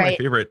 And one of my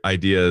favorite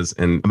ideas,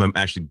 and I'm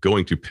actually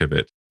going to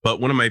pivot, but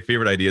one of my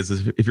favorite ideas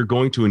is if you're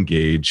going to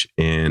engage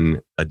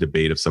in a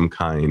debate of some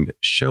kind,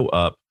 show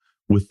up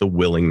with the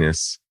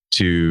willingness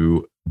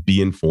to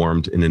be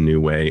informed in a new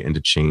way and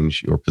to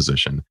change your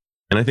position.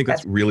 And I think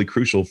that's really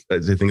crucial. I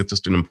think it's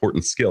just an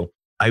important skill.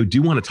 I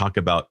do want to talk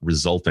about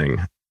resulting.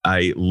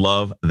 I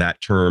love that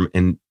term.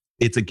 And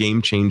it's a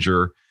game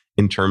changer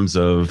in terms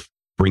of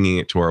bringing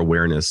it to our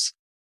awareness.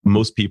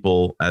 Most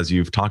people, as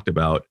you've talked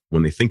about,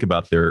 when they think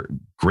about their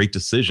great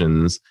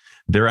decisions,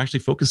 they're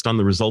actually focused on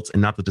the results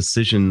and not the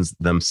decisions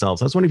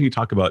themselves. I was wondering if you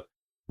talk about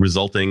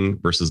resulting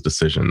versus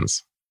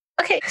decisions.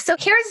 Okay, so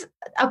here's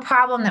a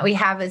problem that we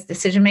have as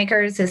decision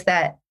makers is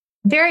that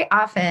very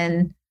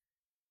often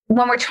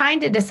when we're trying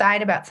to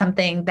decide about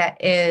something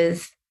that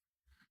is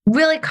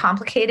really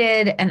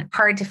complicated and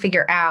hard to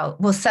figure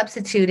out, we'll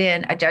substitute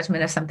in a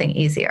judgment of something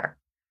easier.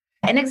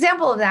 An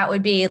example of that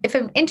would be if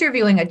I'm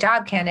interviewing a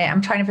job candidate,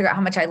 I'm trying to figure out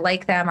how much I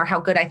like them or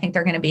how good I think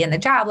they're going to be in the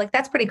job. Like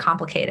that's pretty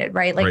complicated,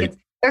 right? Like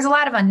there's a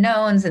lot of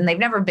unknowns and they've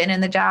never been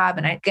in the job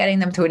and I'm getting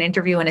them to an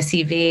interview and a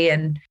CV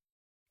and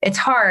it's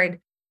hard.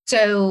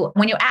 So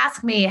when you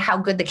ask me how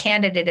good the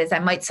candidate is, I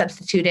might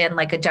substitute in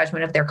like a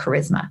judgment of their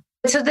charisma.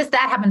 So that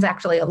happens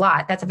actually a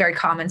lot. That's a very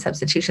common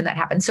substitution that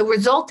happens. So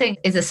resulting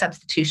is a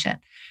substitution.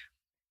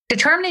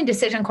 Determining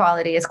decision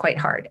quality is quite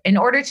hard. In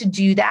order to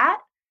do that,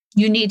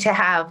 you need to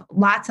have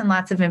lots and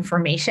lots of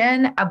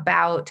information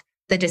about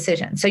the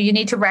decision. So you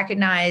need to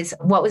recognize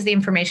what was the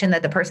information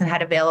that the person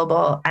had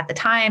available at the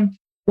time,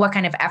 what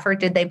kind of effort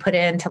did they put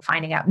into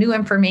finding out new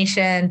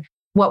information,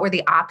 what were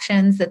the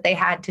options that they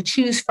had to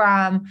choose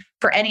from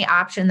for any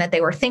option that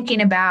they were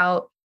thinking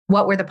about,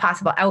 what were the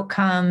possible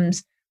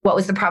outcomes, what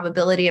was the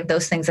probability of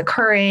those things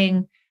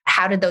occurring,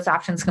 how did those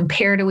options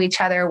compare to each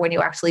other when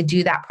you actually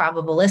do that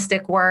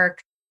probabilistic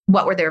work,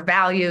 what were their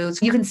values.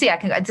 You can see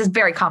it's just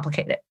very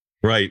complicated.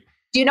 Right.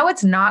 Do you know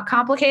what's not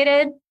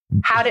complicated?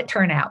 How'd it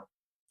turn out?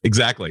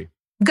 Exactly.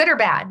 Good or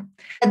bad?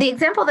 The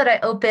example that I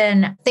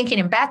open Thinking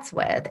in Bets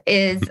with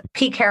is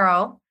Pete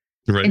Carroll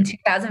in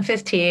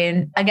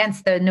 2015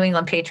 against the New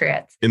England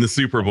Patriots. In the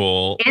Super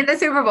Bowl. And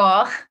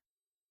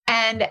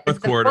it's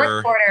the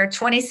fourth quarter,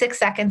 26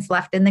 seconds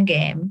left in the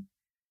game.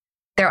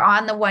 They're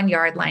on the 1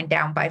 yard line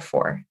down by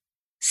 4.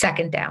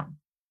 Second down.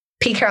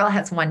 Pete Carroll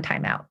has one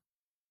timeout.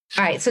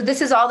 All right. So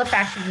this is all the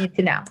facts you need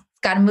to know.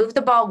 He's got to move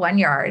the ball 1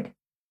 yard.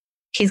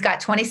 He's got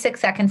 26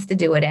 seconds to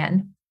do it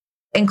in,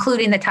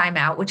 including the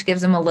timeout, which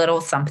gives him a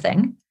little something.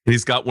 And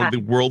he's got one of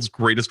the world's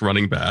greatest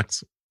running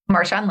backs.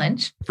 Marshawn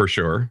Lynch. For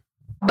sure.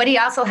 But he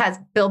also has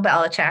Bill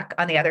Belichick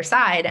on the other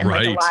side and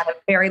like a lot of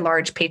very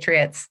large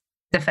Patriots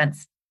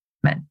defensemen.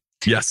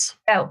 Yes.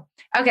 Oh,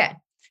 okay.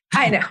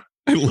 I know.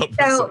 I love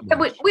that so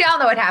we all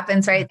know what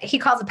happens, right? He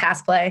calls a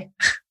pass play.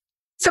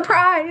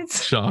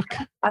 Surprise. Shock.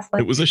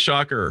 It was a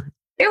shocker.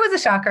 It was a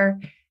shocker.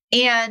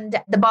 And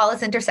the ball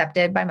is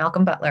intercepted by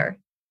Malcolm Butler.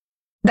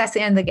 That's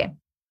the end of the game.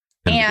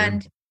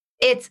 And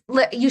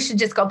you should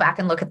just go back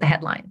and look at the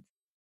headline.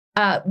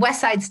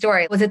 West Side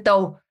Story. Was it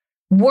the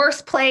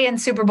worst play in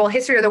Super Bowl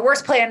history or the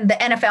worst play in the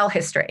NFL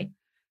history?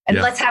 And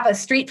let's have a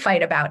street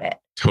fight about it.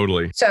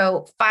 Totally.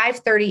 So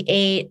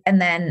 538. And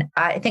then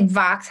I think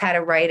Vox had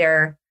a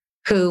writer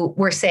who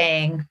were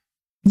saying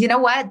you know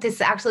what?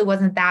 This actually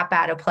wasn't that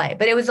bad a play,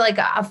 but it was like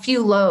a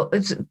few low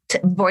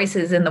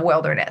voices in the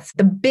wilderness.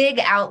 The big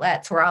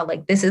outlets were all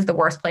like, this is the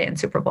worst play in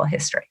Super Bowl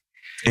history.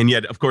 And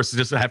yet, of course,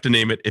 just have to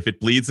name it. If it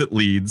bleeds, it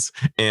leads.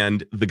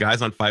 And the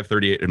guys on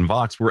 538 and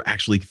Vox were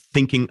actually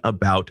thinking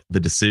about the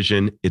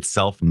decision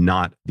itself,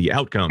 not the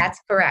outcome. That's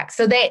correct.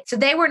 So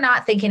they were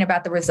not thinking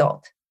about the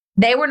result.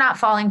 They were not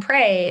falling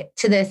prey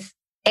to this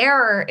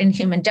error in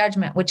human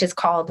judgment, which is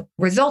called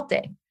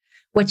resulting,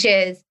 which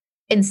is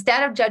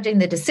instead of judging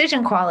the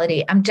decision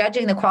quality, I'm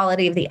judging the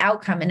quality of the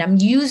outcome, and I'm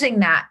using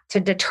that to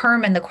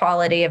determine the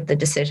quality of the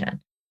decision.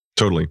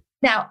 Totally.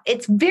 Now,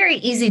 it's very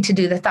easy to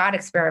do the thought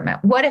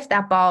experiment. What if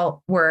that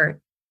ball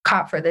were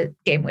caught for the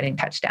game-winning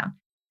touchdown?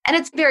 And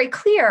it's very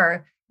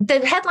clear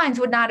the headlines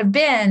would not have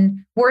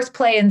been worst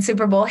play in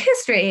Super Bowl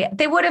history.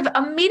 They would have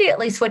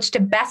immediately switched to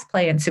best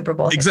play in Super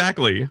Bowl history.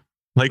 Exactly.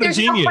 Like There's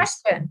a genius. No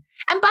question.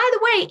 And by the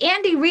way,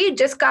 Andy Reid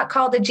just got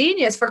called a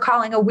genius for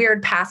calling a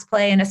weird pass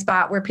play in a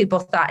spot where people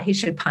thought he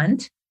should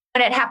punt,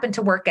 and it happened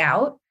to work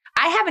out.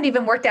 I haven't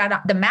even worked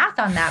out the math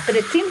on that, but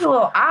it seems a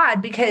little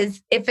odd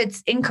because if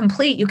it's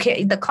incomplete,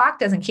 the clock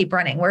doesn't keep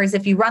running. Whereas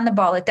if you run the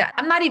ball,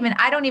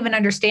 I don't even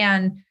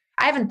understand.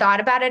 I haven't thought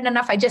about it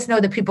enough. I just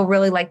know that people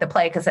really like the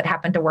play because it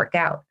happened to work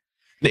out.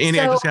 Andy,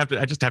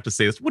 I just have to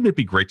say this. Wouldn't it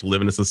be great to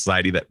live in a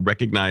society that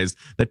recognized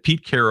that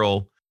Pete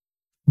Carroll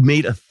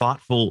made a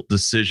thoughtful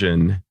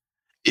decision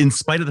in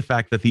spite of the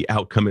fact that the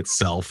outcome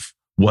itself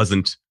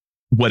wasn't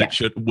what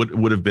it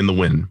would have been the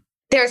win?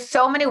 There's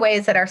so many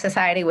ways that our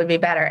society would be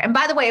better. And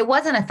by the way, it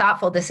wasn't a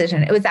thoughtful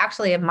decision. It was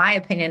actually, in my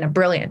opinion, a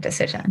brilliant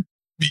decision.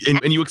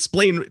 And you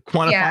explain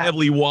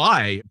quantifiably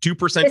why 2%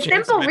 chance. The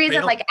simple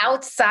reason, like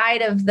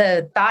outside of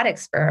the thought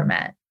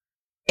experiment,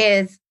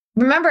 is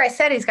remember I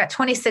said he's got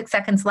 26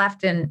 seconds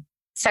left in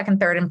second,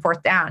 third, and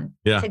fourth down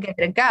to get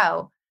it to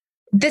go.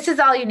 This is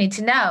all you need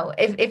to know.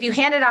 If you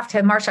hand it off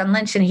to Marshawn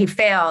Lynch and he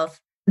fails,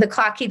 the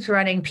clock keeps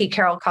running. Pete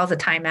Carroll calls a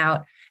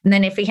timeout. And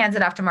then if he hands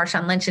it off to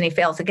Marshawn Lynch and he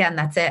fails again,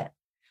 that's it.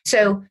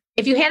 So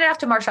if you hand it off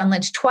to Marshawn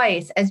Lynch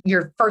twice as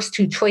your first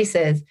two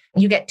choices,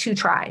 you get 2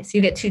 tries,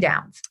 you get 2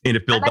 downs. And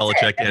if Bill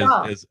Belichick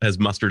has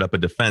mustered up a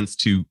defense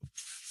to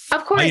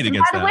fight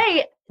against that. By the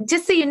way,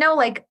 just so you know,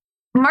 like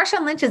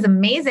Marshawn Lynch is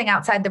amazing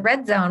outside the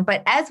red zone,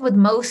 but as with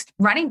most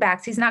running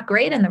backs, he's not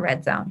great in the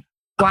red zone.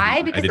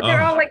 Why? Because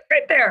they're all like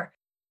right there.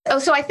 Oh,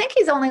 so I think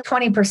he's only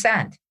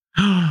 20%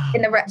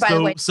 in the red. By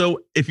the way, so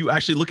if you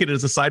actually look at it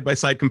as a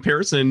side-by-side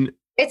comparison,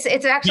 it's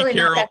actually Pete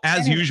Carroll, not that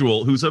as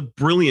usual, who's a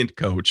brilliant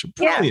coach,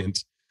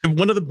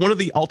 one of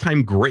the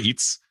all-time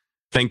greats.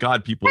 Thank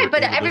God people. Right,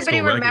 but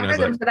everybody remembers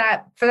him for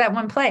that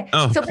one play.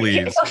 Oh, so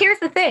please. So here's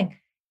the thing: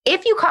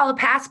 if you call a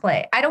pass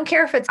play, I don't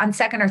care if it's on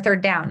second or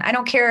third down. I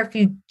don't care if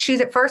you choose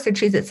it first or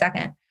choose it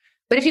second.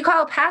 But if you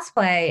call a pass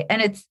play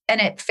and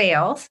it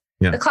fails,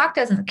 the clock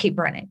doesn't keep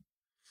running;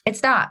 it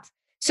stops.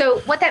 So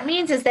what that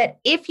means is that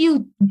if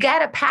you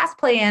get a pass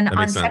play in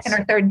on second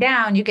or third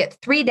down, you get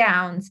 3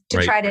 downs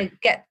to try to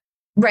get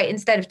right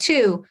instead of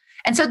 2.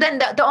 And so then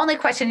the only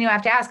question you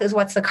have to ask is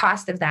what's the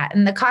cost of that?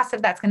 And the cost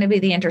of that's going to be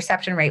the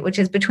interception rate, which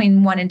is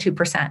between 1% and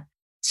 2%.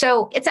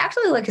 So it's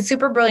actually like a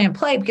super brilliant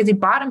play because he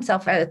bought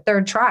himself at a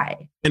third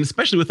try. And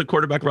especially with the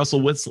quarterback,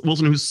 Russell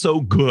Wilson, who's so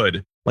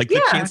good, like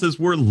the chances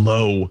were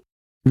low,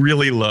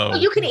 really low.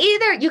 Well, you could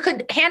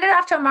hand it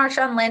off to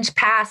Marshawn Lynch,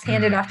 pass,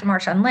 hand it off to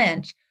Marshawn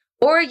Lynch.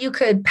 Or you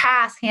could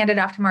pass, hand it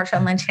off to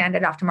Marshawn Lynch, hand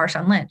it off to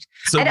Marshawn Lynch.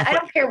 So I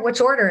don't care which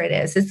order it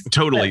is. It's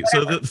totally.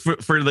 So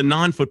for the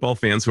non-football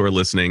fans who are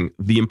listening,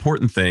 the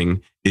important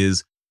thing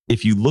is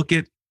if you look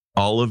at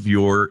all of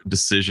your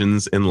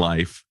decisions in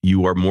life,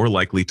 you are more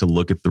likely to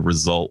look at the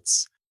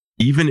results.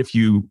 Even if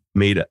you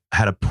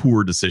had a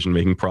poor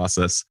decision-making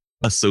process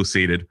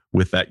associated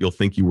with that, you'll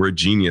think you were a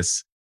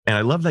genius. And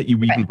I love that you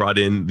even brought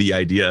in the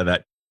idea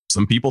that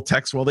some people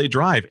text while they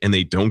drive and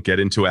they don't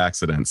get into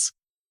accidents.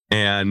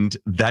 And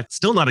that's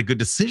still not a good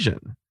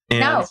decision.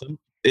 No.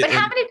 But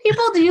how many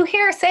people do you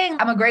hear saying,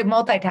 I'm a great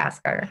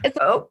multitasker? It's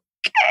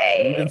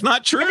okay. It's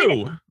not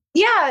true.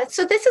 Yeah.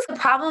 So this is the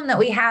problem that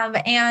we have.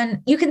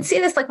 And you can see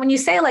this, like when you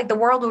say like the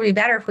world would be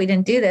better if we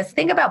didn't do this,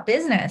 think about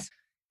business.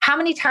 How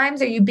many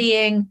times are you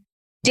being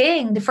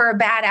dinged for a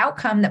bad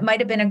outcome that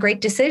might've been a great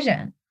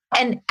decision?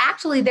 And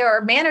actually there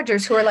are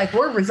managers who are like,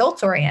 we're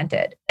results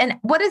oriented. And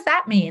what does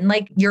that mean?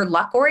 Like you're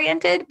luck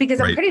oriented? Because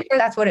I'm pretty sure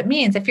that's what it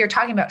means if you're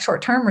talking about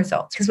short-term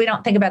results, because we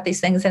don't think about these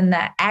things in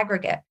the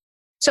aggregate.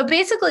 So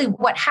basically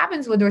what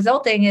happens with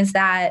resulting is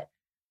that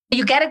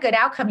you get a good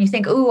outcome. You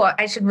think, ooh,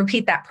 I should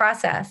repeat that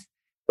process.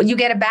 But you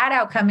get a bad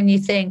outcome and you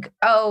think,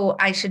 oh,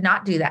 I should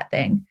not do that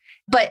thing.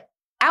 But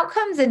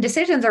outcomes and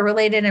decisions are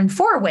related in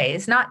 4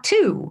 ways, not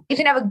 2. You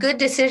can have a good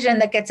decision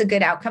that gets a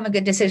good outcome, a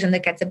good decision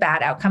that gets a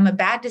bad outcome, a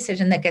bad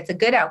decision that gets a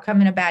good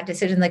outcome, and a bad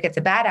decision that gets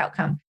a bad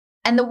outcome.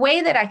 And the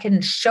way that I can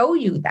show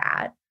you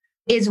that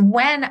is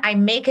when I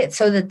make it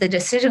so that the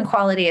decision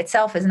quality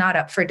itself is not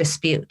up for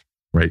dispute.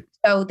 Right.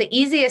 So the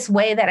easiest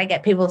way that I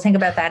get people to think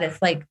about that is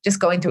like just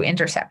going through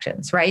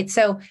intersections, right?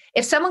 So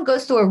if someone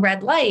goes through a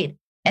red light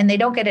and they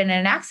don't get in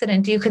an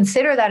accident, do you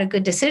consider that a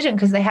good decision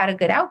because they had a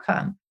good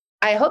outcome?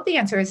 I hope the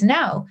answer is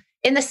no.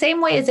 In the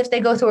same way as if they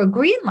go through a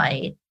green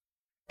light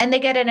and they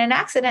get in an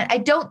accident, I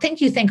don't think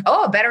you think,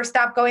 oh, better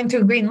stop going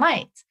through green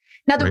lights.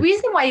 Now, the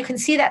reason why you can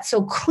see that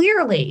so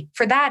clearly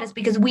for that is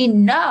because we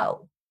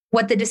know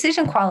what the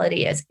decision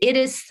quality is. It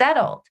is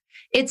settled.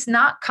 It's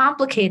not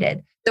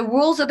complicated. The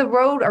rules of the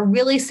road are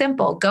really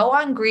simple. Go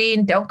on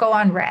green, don't go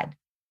on red.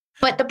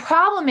 But the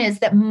problem is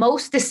that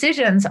most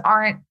decisions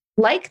aren't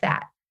like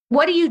that.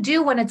 What do you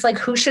do when it's like,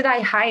 who should I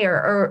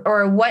hire,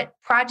 or what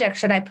project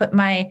should I put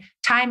my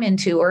time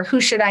into, or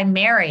who should I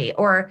marry,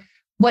 or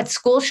what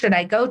school should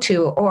I go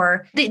to?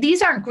 Or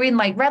these aren't green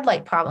light, red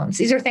light problems.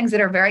 These are things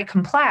that are very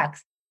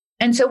complex.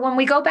 And so when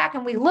we go back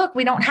and we look,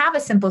 we don't have a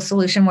simple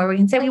solution where we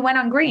can say we went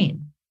on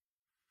green.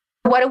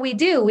 What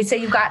do? We say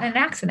you got in an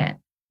accident.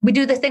 We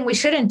do the thing we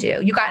shouldn't do.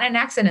 You got in an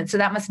accident, so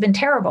that must have been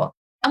terrible.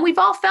 And we've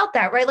all felt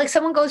that, right? Like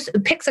someone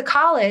picks a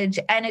college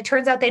and it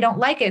turns out they don't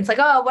like it. It's like,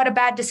 oh, what a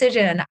bad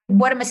decision.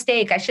 What a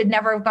mistake. I should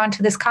never have gone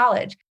to this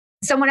college.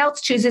 Someone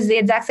else chooses the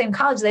exact same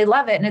college. They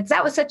love it. And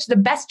that was such the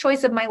best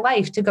choice of my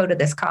life to go to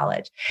this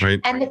college. Right.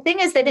 And the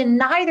thing is that in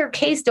neither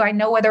case do I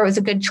know whether it was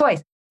a good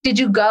choice. Did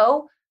you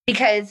go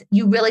because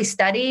you really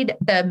studied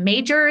the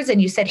majors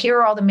and you said, here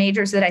are all the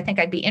majors that I think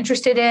I'd be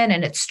interested in,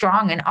 and it's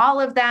strong in all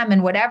of them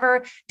and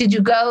whatever? Did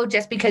you go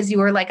just because you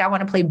were like, I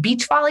want to play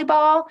beach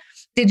volleyball?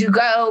 Did you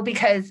go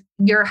because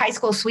your high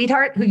school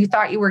sweetheart who you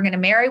thought you were going to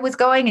marry was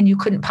going and you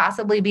couldn't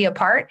possibly be a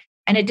part?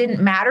 And it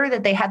didn't matter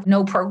that they had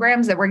no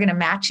programs that were going to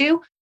match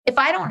you? If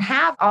I don't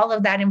have all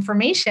of that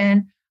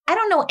information, I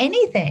don't know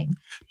anything.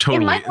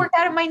 Totally. It might work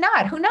out, it might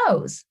not. Who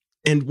knows?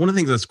 And one of the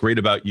things that's great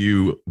about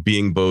you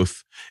being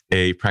both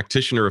a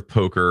practitioner of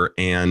poker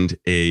and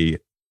a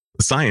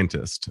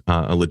scientist,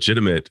 a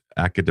legitimate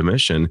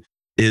academician,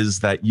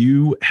 is that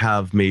you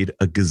have made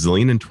a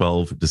gazillion and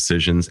 12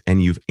 decisions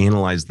and you've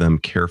analyzed them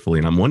carefully.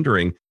 And I'm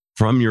wondering,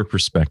 from your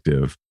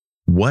perspective,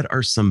 what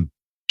are some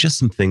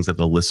things that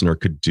the listener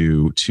could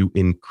do to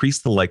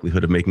increase the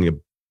likelihood of making a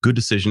good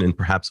decision and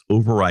perhaps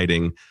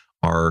overriding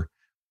our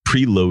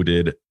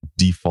preloaded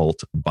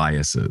default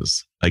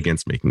biases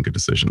against making good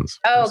decisions?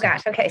 Oh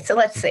gosh. Okay. So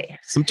let's see.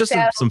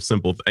 Some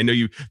simple, I know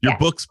your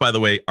books, by the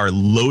way, are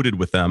loaded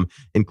with them,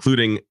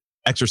 including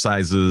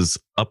exercises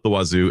up the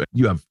wazoo.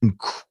 You have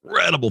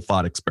incredible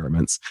thought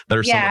experiments that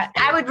are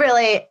I would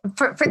really,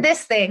 for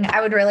this thing,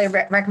 I would really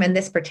recommend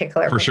this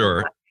particular for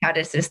sure. How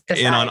does this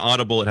decide? And on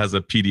Audible, it has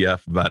a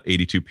PDF about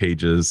 82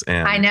 pages.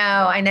 And I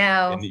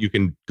know. And you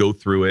can go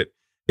through it.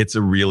 It's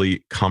a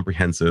really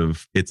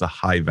comprehensive, it's a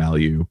high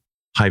value.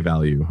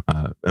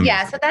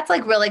 So that's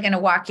like really going to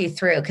walk you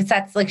through, because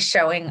that's like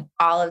showing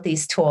all of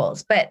these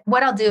tools. But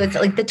what I'll do is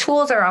like the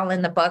tools are all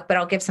in the book, but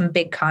I'll give some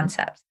big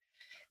concepts.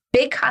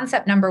 Big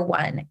concept number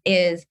one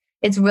is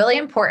it's really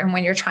important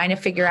when you're trying to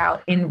figure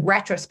out in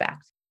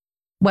retrospect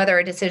whether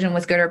a decision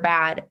was good or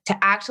bad to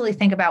actually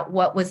think about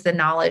what was the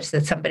knowledge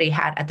that somebody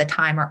had at the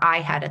time or I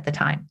had at the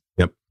time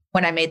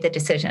when I made the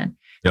decision.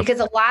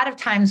 Because a lot of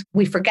times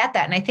we forget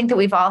that. And I think that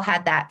we've all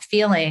had that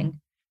feeling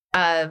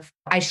of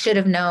I should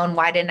have known.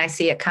 Why didn't I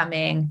see it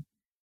coming?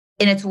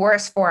 In its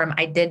worst form,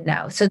 I did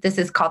know. So this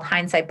is called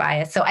hindsight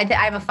bias. So I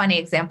have a funny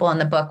example in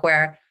the book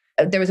where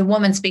there was a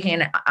woman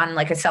speaking on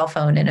like a cell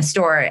phone in a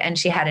store and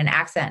she had an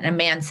accent, and a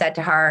man said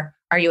to her,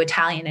 "Are you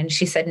Italian?" And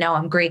she said, "No,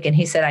 I'm Greek." And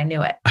he said, "I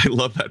knew it." I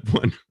love that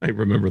one. I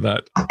remember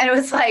that. And it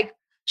was like,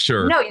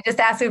 sure. No, you just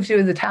asked if she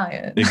was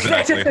Italian.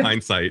 Exactly.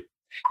 Hindsight.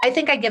 I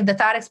think I give the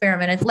thought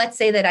experiment. And let's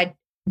say that I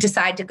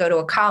decide to go to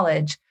a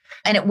college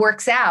and it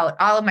works out.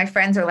 All of my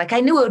friends are like, I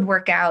knew it would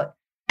work out.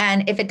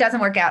 And if it doesn't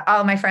work out, all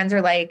of my friends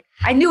are like,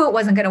 I knew it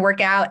wasn't going to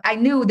work out. I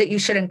knew that you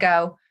shouldn't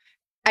go.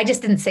 I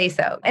just didn't say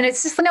so. And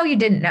it's just, no, you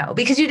didn't know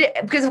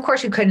because of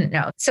course you couldn't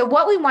know. So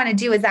what we want to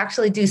do is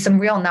actually do some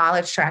real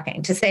knowledge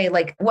tracking to say,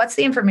 like, what's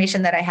the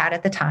information that I had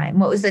at the time?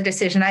 What was the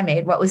decision I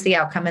made? What was the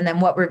outcome? And then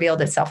what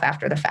revealed itself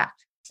after the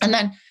fact? And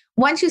then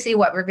once you see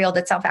what revealed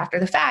itself after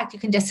the fact, you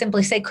can just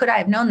simply say, could I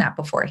have known that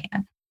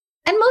beforehand?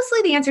 And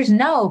mostly the answer is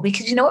no,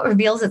 because you know what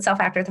reveals itself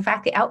after the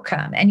fact? The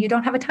outcome. And you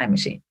don't have a time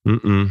machine.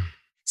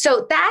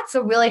 So that's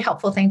a really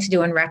helpful thing to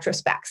do in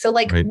retrospect. So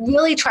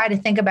really try to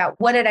think about,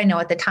 what did I know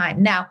at the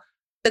time? Now,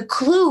 the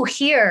clue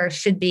here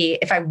should be,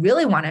 if I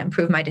really want to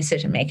improve my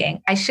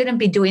decision-making, I shouldn't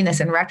be doing this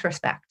in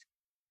retrospect.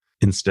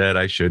 Instead,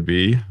 I should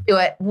be do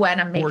it when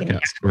I'm making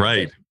the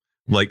right. Decision.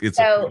 Like it's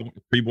a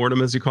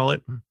pre-mortem, as you call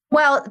it.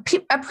 Well,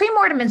 a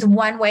pre-mortem is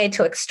one way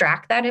to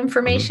extract that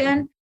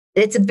information.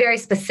 It's a very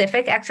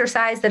specific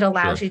exercise that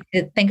allows you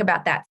to think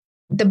about that.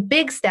 The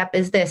big step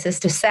is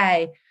to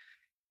say,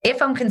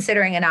 if I'm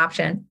considering an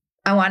option,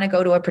 I want to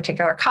go to a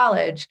particular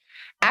college,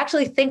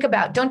 actually think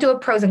about, don't do a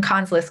pros and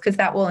cons list because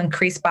that will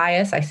increase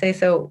bias. I say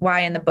so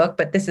why in the book,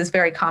 but this is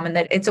very common,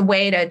 that it's a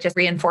way to just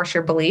reinforce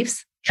your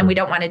beliefs. And we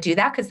don't want to do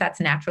that because that's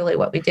naturally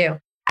what we do.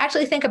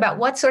 Actually think about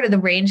what's sort of the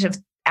range of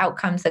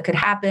outcomes that could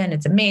happen.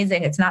 It's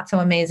amazing. It's not so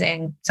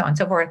amazing, so on and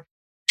so forth.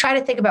 Try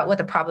to think about what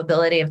the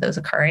probability of those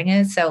occurring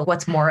is. So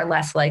what's more or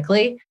less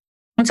likely.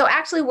 And so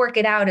actually work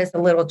it out as a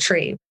little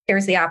tree.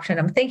 Here's the option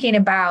I'm thinking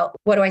about.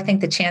 What do I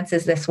think the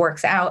chances this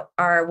works out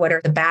are? What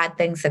are the bad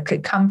things that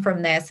could come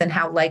from this? And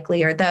how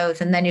likely are those?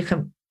 And then you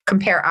can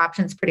compare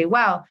options pretty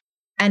well.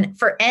 And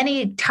for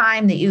any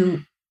time that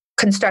you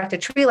construct a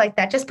tree like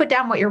that, just put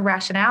down what your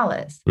rationale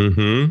is.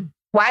 Mm-hmm.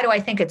 Why do I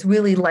think it's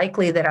really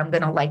likely that I'm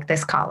going to like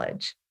this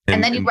college?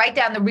 And then you write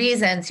down the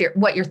reasons,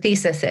 what your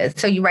thesis is.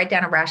 So you write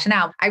down a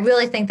rationale. I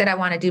really think that I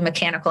want to do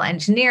mechanical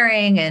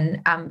engineering,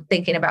 and I'm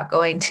thinking about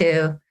going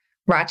to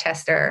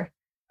Rochester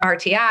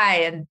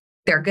RTI, and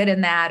they're good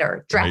in that,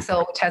 or Drexel,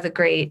 right, which has a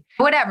great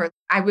whatever.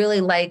 I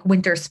really like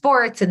winter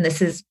sports, and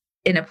this is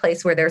in a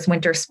place where there's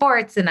winter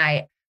sports, and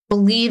I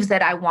believe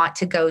that I want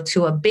to go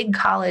to a big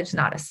college,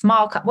 not a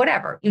small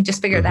whatever. You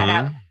just figure that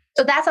out.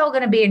 So that's all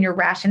going to be in your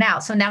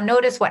rationale. So now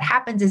notice what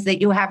happens is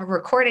that you have a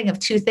recording of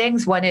two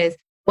things. One is,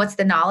 what's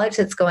the knowledge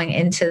that's going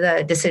into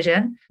the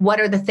decision?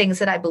 What are the things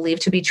that I believe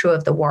to be true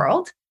of the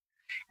world?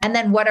 And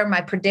then what are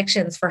my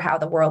predictions for how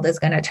the world is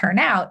going to turn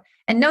out?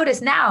 And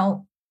notice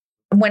now,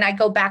 when I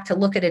go back to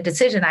look at a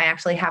decision, I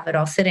actually have it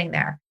all sitting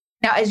there.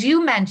 Now, as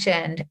you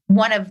mentioned,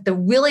 one of the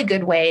really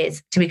good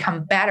ways to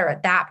become better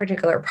at that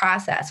particular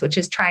process, which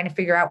is trying to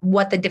figure out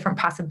what the different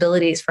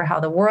possibilities for how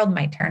the world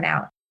might turn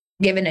out,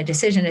 given a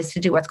decision, is to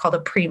do what's called a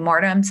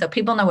pre-mortem. So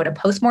people know what a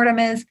post-mortem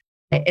is.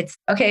 It's,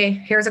 okay,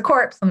 here's a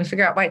corpse. Let me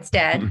figure out why it's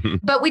dead.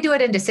 But we do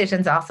it in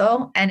decisions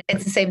also. And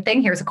it's the same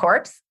thing. Here's a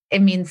corpse.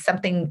 It means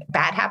something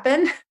bad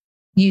happened.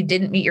 You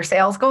didn't meet your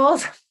sales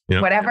goals,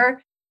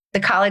 whatever. The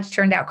college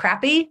turned out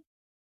crappy.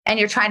 And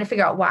you're trying to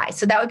figure out why.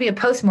 So that would be a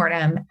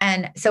postmortem.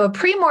 And so a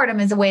premortem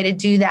is a way to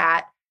do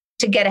that,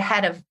 to get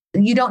ahead of,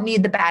 you don't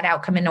need the bad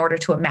outcome in order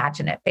to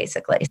imagine it,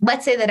 basically.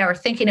 Let's say that I were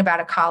thinking about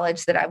a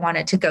college that I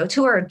wanted to go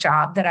to, or a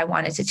job that I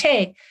wanted to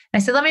take. And I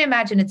said, let me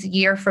imagine it's a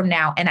year from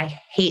now and I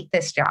hate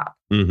this job.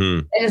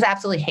 I just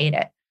absolutely hate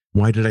it.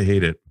 Why did I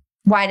hate it?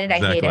 Why did I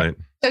hate it?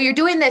 So you're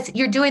doing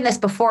this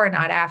before,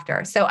 not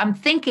after. So I'm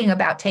thinking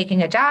about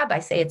taking a job. I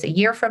say it's a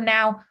year from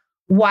now.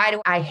 Why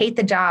do I hate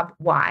the job?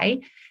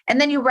 Why? And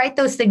then you write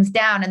those things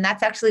down, and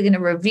that's actually going to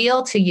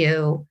reveal to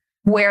you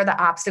where the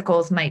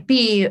obstacles might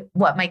be,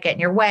 what might get in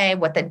your way,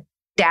 what the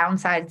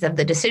downsides of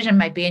the decision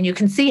might be. And you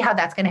can see how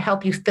that's going to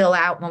help you fill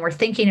out when we're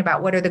thinking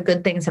about what are the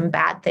good things and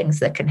bad things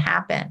that can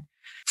happen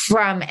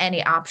from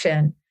any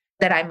option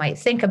that I might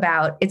think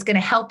about. It's going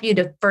to help you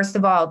to, first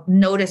of all,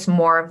 notice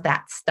more of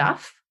that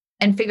stuff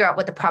and figure out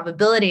what the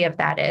probability of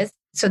that is.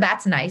 So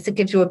that's nice. It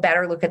gives you a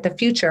better look at the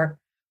future.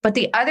 But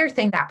the other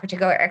thing that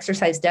particular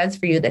exercise does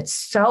for you that's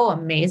so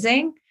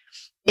amazing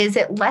is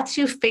it lets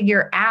you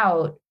figure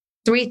out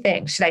three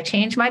things. Should I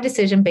change my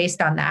decision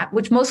based on that?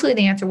 Which mostly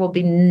the answer will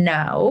be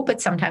no,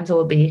 but sometimes it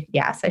will be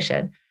yes, I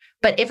should.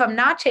 But if I'm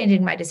not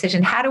changing my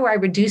decision, how do I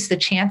reduce the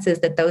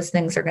chances that those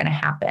things are going to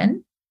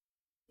happen?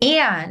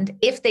 And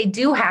if they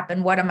do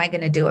happen, what am I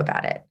going to do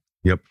about it?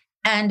 Yep.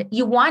 And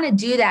you want to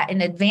do that in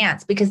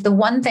advance, because the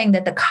one thing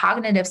that the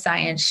cognitive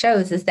science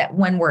shows is that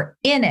when we're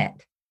in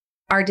it,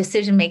 our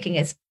decision making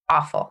is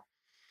awful.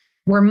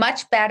 We're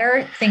much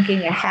better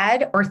thinking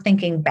ahead or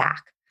thinking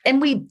back. And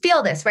we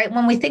feel this, right?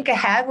 When we think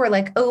ahead, we're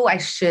like, oh, I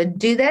should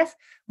do this.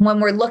 When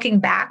we're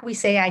looking back, we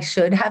say, I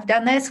should have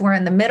done this. We're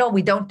in the middle.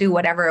 We don't do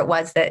whatever it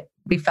was that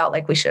we felt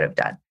like we should have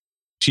done.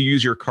 To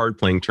use your card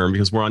playing term,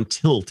 because we're on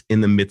tilt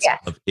in the midst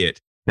of it.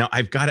 Now,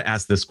 I've got to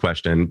ask this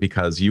question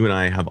because you and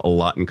I have a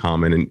lot in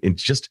common, and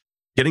it's just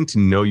getting to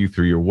know you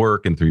through your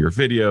work and through your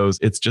videos.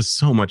 It's just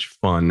so much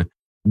fun.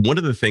 One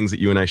of the things that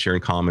you and I share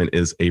in common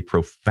is a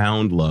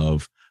profound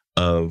love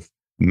of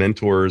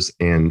mentors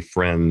and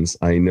friends.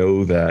 I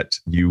know that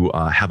you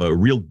have a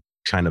real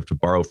kind of, to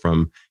borrow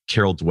from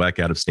Carol Dweck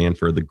out of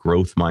Stanford, the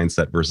growth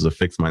mindset versus a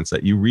fixed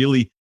mindset. You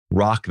really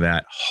rock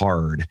that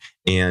hard.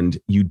 And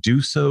you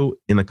do so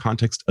in the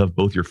context of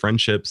both your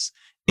friendships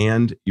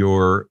and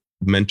your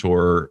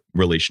mentor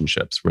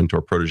relationships,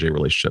 mentor-protege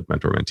relationship,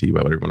 mentor-mentee,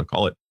 whatever you want to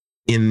call it.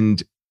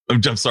 And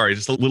I'm sorry,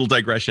 just a little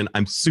digression.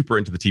 I'm super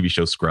into the TV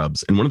show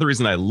Scrubs. And one of the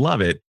reasons I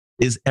love it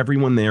is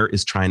everyone there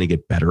is trying to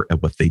get better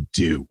at what they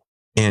do.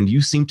 And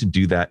you seem to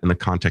do that in the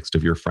context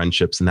of your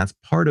friendships. And that's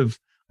part of,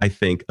 I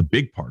think, a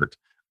big part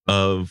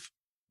of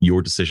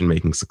your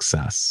decision-making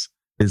success.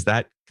 Is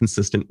that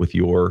consistent with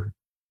your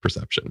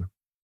perception?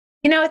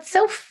 You know, it's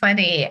so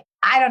funny.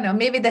 I don't know,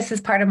 maybe this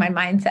is part of my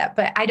mindset,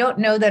 but I don't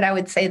know that I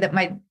would say that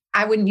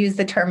I wouldn't use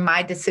the term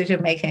my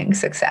decision-making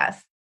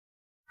success.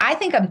 I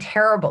think I'm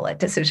terrible at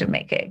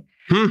decision-making.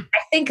 I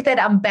think that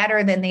I'm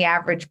better than the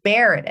average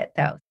bear at it,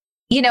 though.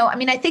 You know, I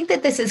mean, I think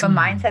that this is a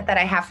mindset that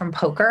I have from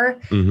poker,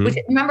 which,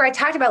 remember, I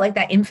talked about like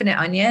that infinite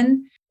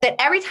onion, that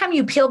every time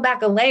you peeled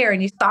back a layer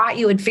and you thought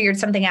you had figured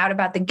something out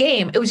about the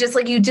game, it was just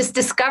like you just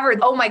discovered,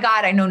 oh my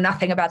God, I know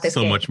nothing about this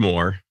game. So much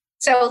more.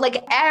 So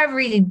like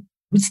every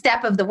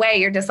step of the way,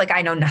 you're just like,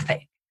 I know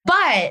nothing.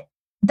 But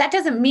that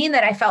doesn't mean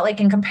that I felt like,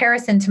 in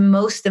comparison to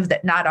most of the,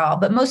 not all,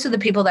 but most of the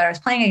people that I was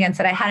playing against,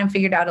 that I hadn't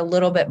figured out a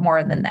little bit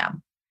more than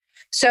them.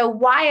 So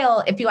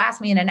while, if you ask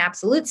me in an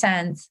absolute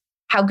sense,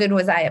 how good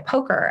was I at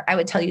poker? I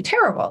would tell you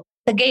terrible.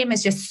 The game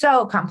is just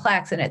so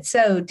complex and it's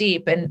so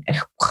deep, and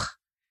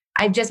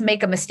I just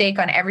make a mistake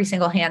on every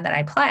single hand that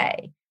I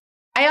play.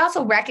 I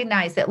also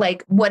recognize that,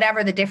 like,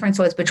 whatever the difference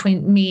was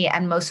between me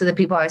and most of the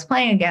people I was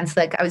playing against,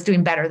 like, I was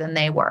doing better than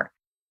they were.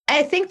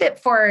 And I think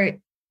that for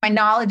my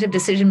knowledge of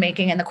decision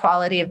making and the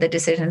quality of the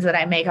decisions that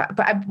I make, but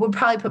I would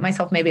probably put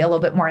myself maybe a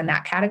little bit more in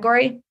that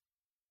category.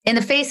 In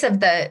the face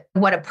of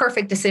what a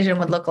perfect decision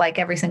would look like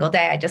every single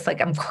day,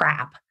 I'm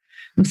crap.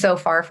 I'm so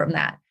far from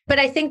that. But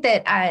I think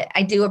that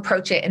I do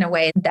approach it in a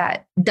way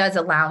that does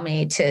allow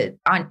me to,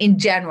 in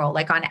general,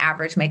 like on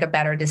average, make a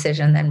better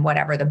decision than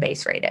whatever the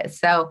base rate is.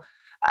 So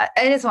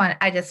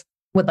I just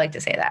would like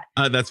to say that.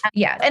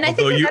 Yeah. And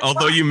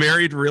although you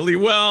married really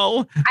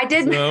well. I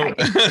did. So.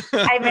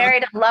 I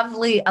married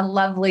a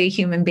lovely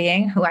human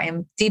being who I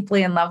am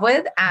deeply in love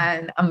with.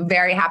 And I'm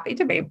very happy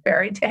to be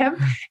married to him.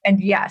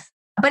 And yes,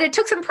 but it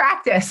took some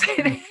practice.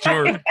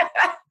 Sure.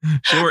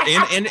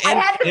 And I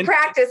had to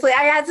practice. I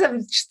had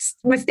some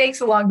mistakes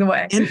along the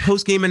way. And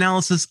post-game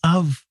analysis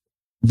of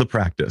the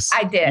practice.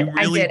 I did.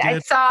 Really I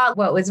saw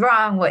what was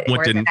wrong. What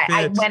didn't fit.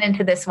 I went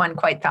into this one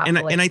quite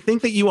thoughtfully. And I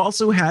think that you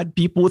also had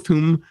people with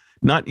whom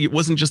it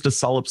wasn't just a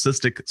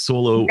solipsistic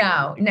solo.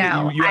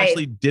 No. You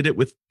actually did it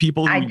with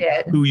people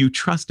who you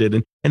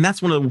trusted. And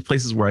that's one of the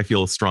places where I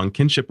feel a strong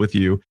kinship with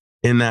you,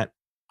 in that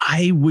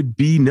I would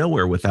be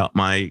nowhere without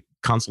my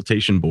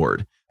consultation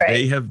board. Right.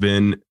 They have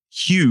been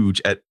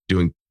huge at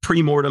doing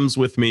pre-mortems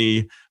with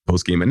me,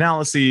 post-game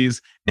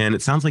analyses. And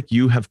it sounds like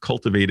you have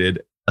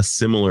cultivated a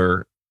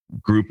similar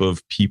group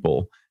of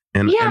people.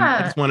 And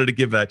I just wanted to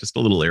give that just a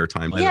little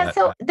airtime. Yeah.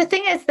 So the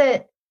thing is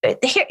that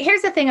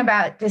here's the thing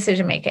about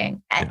decision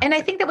making. Yeah. And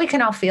I think that we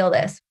can all feel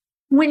this.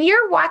 When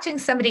you're watching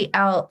somebody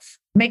else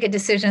make a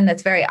decision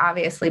that's very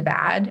obviously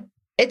bad,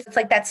 it's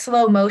like that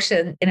slow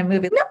motion in a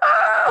movie.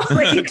 No!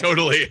 Like,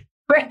 totally.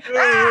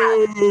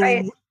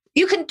 Right?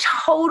 You can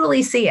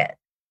totally see it.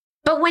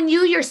 But when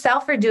you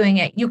yourself are doing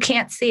it, you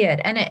can't see it.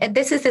 And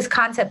this is this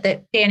concept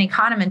that Danny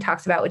Kahneman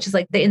talks about, which is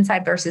like the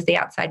inside versus the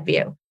outside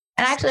view.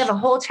 And I actually have a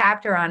whole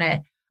chapter on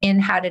it in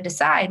How to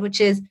Decide, which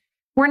is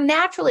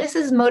this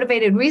is a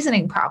motivated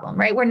reasoning problem,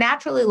 right? We're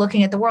naturally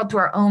looking at the world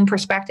through our own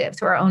perspective,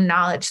 through our own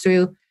knowledge,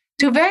 through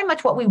very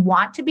much what we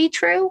want to be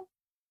true,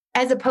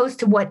 as opposed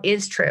to what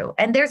is true.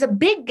 And there's a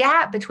big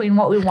gap between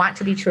what we want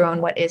to be true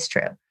and what is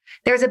true.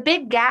 There's a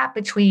big gap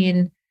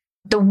between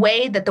the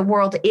way that the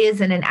world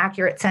is in an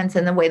accurate sense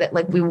and the way that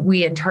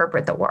we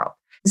interpret the world.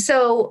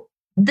 So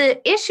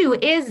the issue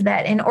is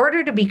that in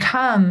order to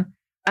become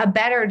a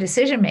better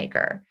decision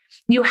maker,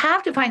 you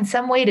have to find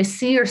some way to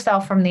see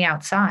yourself from the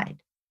outside.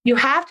 You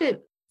have to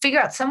figure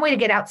out some way to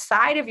get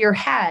outside of your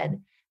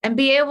head and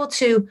be able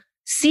to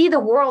see the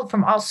world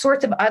from all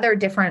sorts of other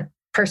different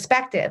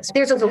perspectives.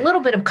 There's a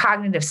little bit of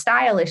cognitive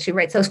style issue,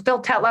 right? So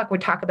Phil Tetlock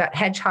would talk about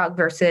hedgehog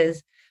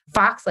versus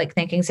fox-like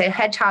thinking. Say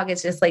hedgehog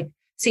is just like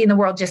seeing the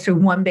world just through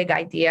one big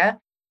idea,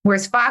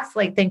 whereas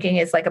fox-like thinking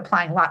is like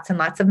applying lots and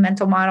lots of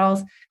mental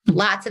models,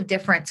 lots of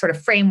different sort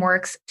of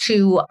frameworks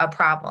to a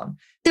problem.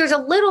 There's a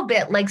little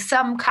bit like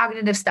some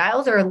cognitive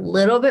styles are a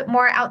little bit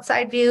more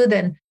outside view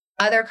than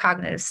other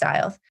cognitive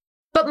styles.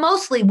 But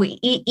mostly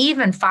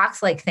even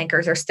fox-like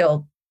thinkers are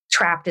still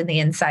trapped in the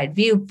inside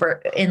view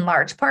in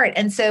large part.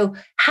 And so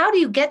how do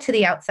you get to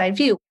the outside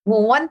view?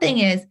 Well, one thing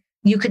is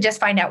you could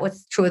just find out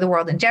what's true of the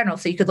world in general.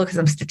 So you could look at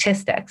some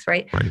statistics,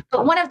 right?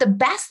 But one of the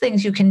best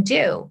things you can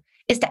do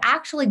is to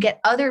actually get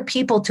other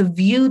people to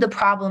view the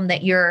problem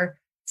that you're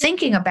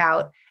thinking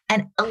about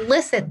and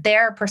elicit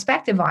their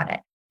perspective on it.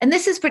 And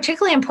this is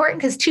particularly important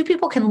because two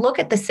people can look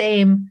at the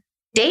same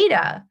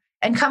data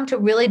and come to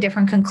really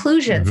different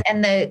conclusions. Mm-hmm.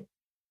 And the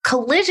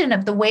collision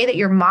of the way that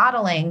you're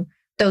modeling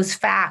those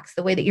facts,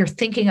 the way that you're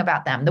thinking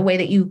about them, the way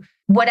that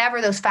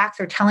whatever those facts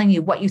are telling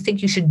you, what you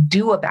think you should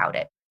do about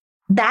it,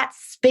 that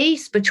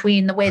space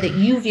between the way that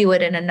you view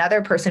it and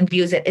another person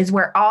views it is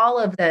where all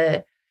of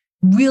the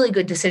really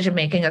good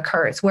decision-making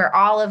occurs, where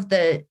all of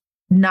the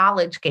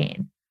knowledge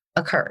gain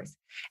occurs.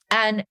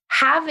 And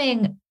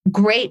having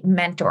great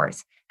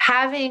mentors,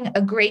 having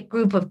a great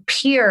group of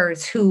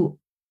peers who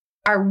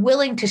are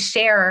willing to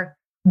share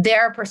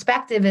their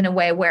perspective in a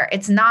way where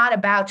it's not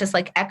about just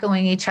like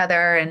echoing each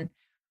other and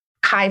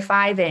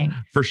high-fiving,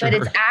 for sure.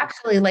 But it's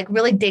actually like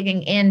really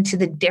digging into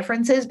the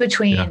differences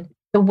between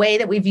the way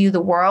that we view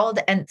the world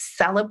and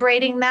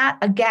celebrating that,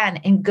 again,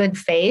 in good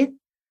faith.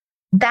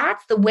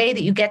 That's the way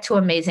that you get to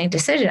amazing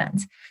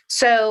decisions.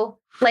 So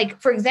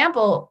like, for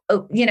example,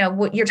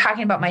 what you're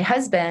talking about my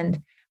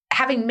husband,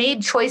 having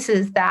made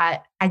choices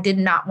that I did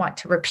not want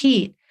to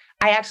repeat,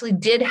 I actually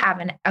did have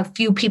a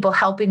few people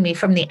helping me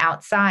from the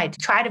outside to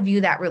try to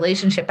view that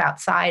relationship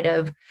outside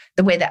of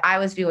the way that I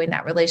was viewing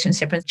that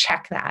relationship and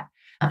check that.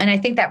 And I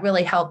think that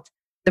really helped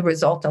the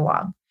result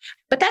along.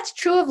 But that's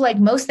true of like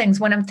most things.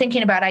 When I'm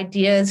thinking about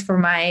ideas for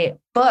my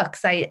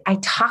books, I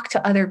talk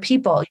to other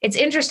people. It's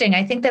interesting.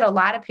 I think that a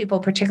lot of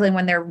people, particularly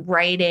when they're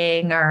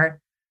writing, or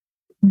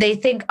they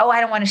think, oh, I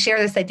don't want to share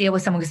this idea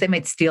with someone because they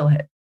might steal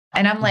it.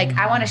 And I'm like,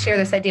 I want to share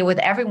this idea with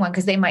everyone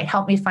because they might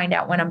help me find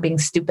out when I'm being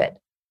stupid.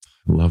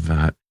 Love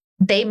that.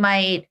 They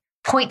might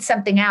point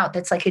something out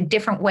that's like a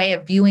different way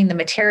of viewing the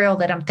material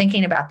that I'm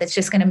thinking about that's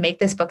just going to make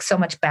this book so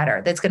much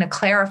better. That's going to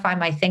clarify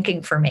my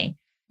thinking for me.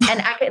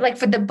 And like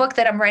for the book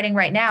that I'm writing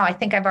right now, I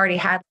think I've already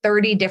had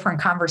 30 different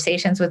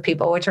conversations with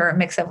people, which are a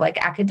mix of like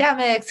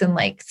academics and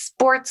like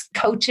sports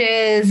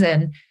coaches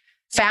and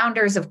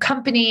founders of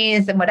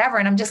companies and whatever.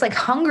 And I'm just like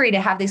hungry to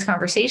have these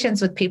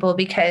conversations with people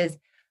because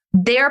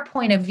their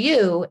point of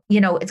view,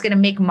 it's going to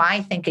make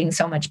my thinking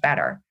so much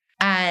better.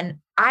 And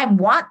I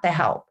want the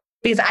help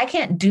because I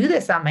can't do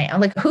this on my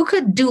own. Like, who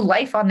could do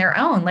life on their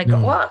own? Like,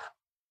 what?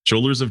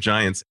 Shoulders of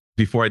giants.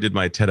 Before I did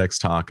my TEDx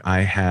talk,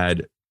 I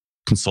had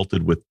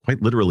consulted with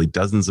quite literally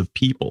dozens of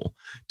people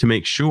to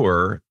make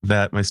sure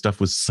that my stuff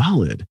was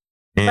solid.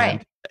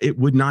 And it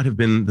would not have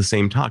been the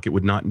same talk. It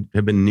would not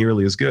have been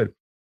nearly as good.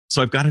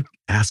 So I've got to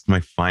ask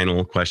my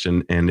final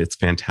question, and it's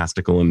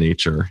fantastical in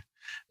nature.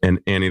 And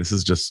Annie, this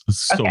is just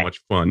so much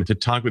fun to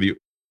talk with you.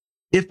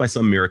 If by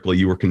some miracle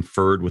you were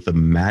conferred with the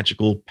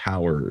magical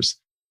powers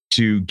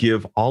to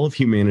give all of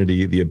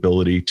humanity the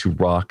ability to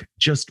rock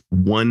just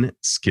one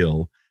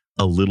skill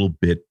a little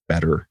bit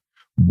better,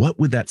 what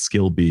would that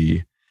skill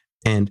be?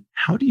 And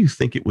how do you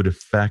think it would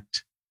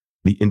affect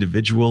the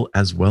individual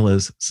as well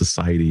as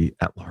society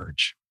at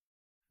large?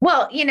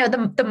 Well,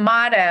 the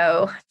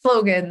motto,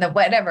 slogan, the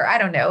whatever, I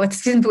don't know. It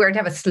seems weird to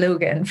have a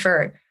slogan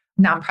for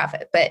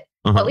nonprofit, but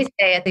what we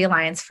say at the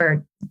Alliance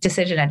for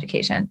Decision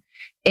Education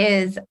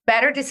is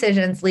better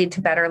decisions lead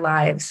to better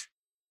lives,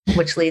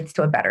 which leads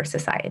to a better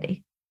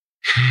society.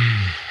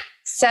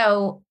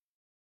 So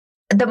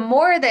the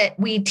more that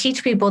we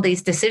teach people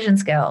these decision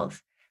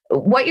skills,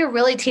 what you're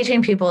really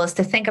teaching people is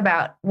to think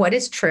about what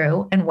is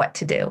true and what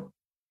to do.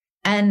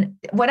 And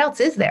what else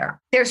is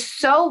there? There's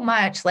so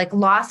much like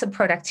loss of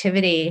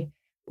productivity,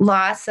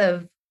 loss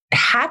of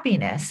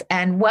happiness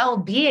and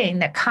well-being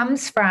that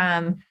comes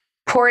from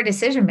poor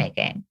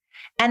decision-making.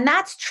 And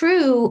that's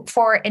true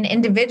for an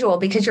individual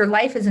because your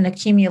life is an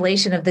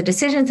accumulation of the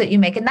decisions that you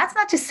make. And that's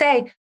not to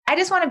say, I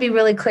just want to be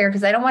really clear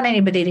because I don't want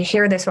anybody to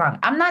hear this wrong.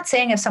 I'm not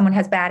saying if someone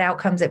has bad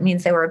outcomes, it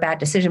means they were a bad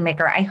decision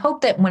maker. I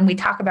hope that when we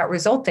talk about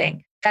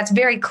resulting, that's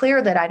very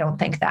clear that I don't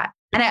think that.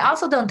 And I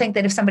also don't think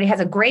that if somebody has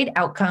a great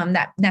outcome,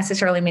 that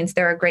necessarily means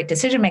they're a great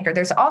decision maker.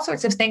 There's all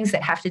sorts of things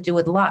that have to do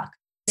with luck.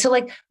 So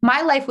like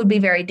my life would be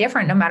very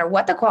different no matter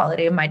what the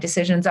quality of my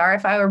decisions are.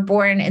 If I were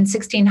born in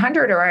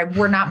 1600 or I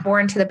were not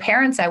born to the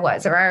parents I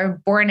was, or I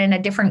were born in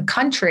a different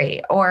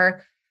country,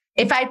 or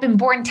if I'd been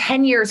born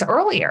 10 years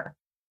earlier,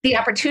 the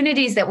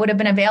opportunities that would have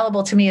been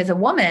available to me as a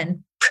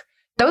woman,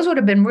 those would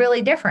have been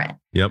really different.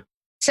 Yep.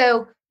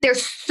 So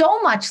there's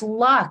so much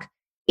luck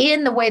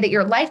in the way that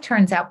your life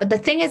turns out. But the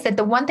thing is that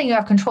the one thing you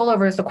have control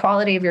over is the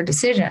quality of your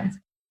decisions.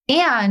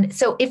 And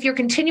so if you're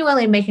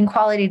continually making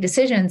quality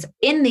decisions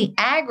in the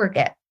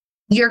aggregate,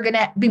 you're going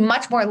to be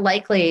much more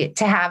likely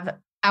to have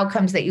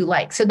outcomes that you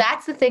like. So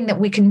that's the thing that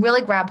we can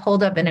really grab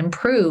hold of and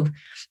improve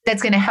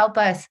that's going to help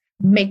us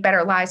make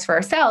better lives for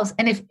ourselves.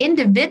 And if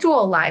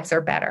individual lives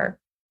are better,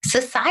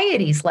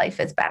 society's life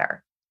is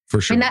better. For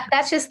sure. And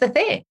that's just the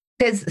thing.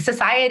 Because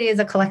society is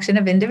a collection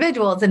of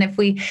individuals. And if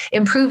we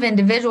improve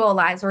individual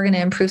lives, we're going to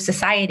improve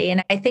society.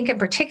 And I think in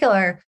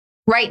particular,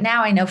 right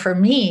now, I know for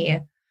me,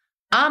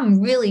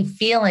 I'm really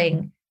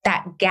feeling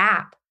that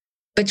gap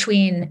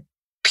between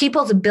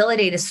people's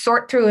ability to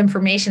sort through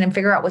information and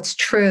figure out what's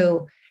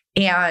true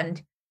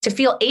and to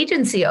feel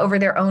agency over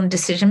their own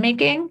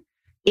decision-making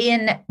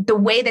in the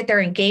way that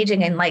they're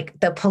engaging in like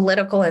the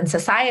political and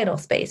societal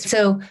space.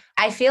 So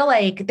I feel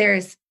like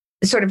there's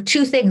sort of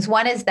two things.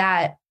 One is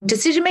that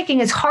decision-making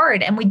is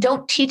hard and we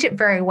don't teach it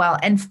very well.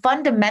 And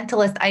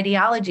fundamentalist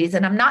ideologies,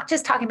 and I'm not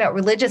just talking about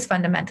religious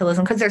fundamentalism,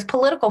 because there's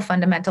political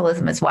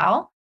fundamentalism as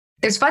well.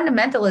 There's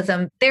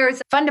fundamentalism.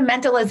 There's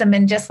fundamentalism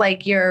in just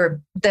like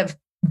the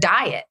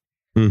diet,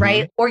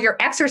 right? Or your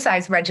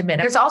exercise regimen.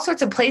 There's all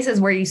sorts of places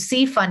where you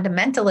see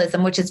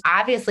fundamentalism, which is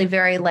obviously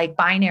very like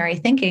binary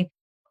thinking.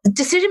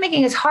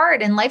 Decision-making is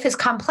hard and life is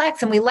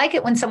complex. And we like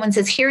it when someone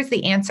says, here's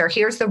the answer,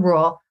 here's the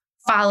rule,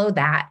 follow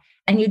that.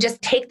 And you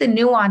just take the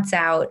nuance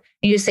out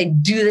and you just say,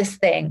 do this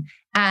thing.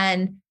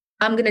 And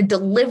I'm going to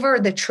deliver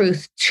the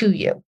truth to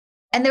you.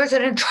 And there's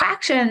an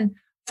attraction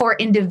for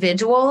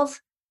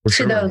individuals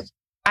to those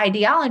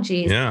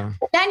ideologies. Yeah.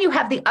 Then you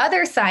have the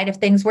other side of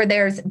things where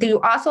you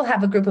also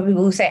have a group of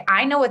people who say,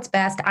 I know what's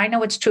best. I know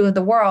what's true of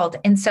the world.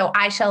 And so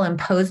I shall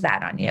impose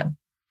that on you.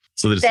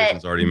 So the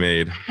decision's already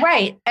made.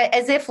 Right.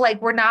 As if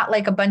like we're not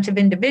like a bunch of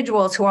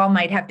individuals who all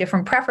might have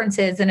different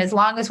preferences. And as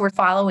long as we're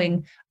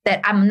following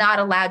that, I'm not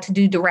allowed to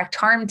do direct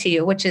harm to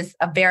you, which is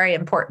a very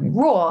important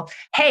rule.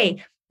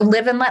 Hey,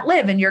 live and let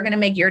live. And you're going to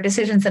make your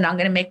decisions and I'm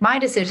going to make my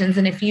decisions.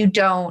 And if you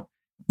don't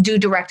do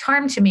direct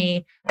harm to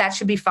me, that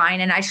should be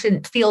fine. And I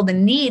shouldn't feel the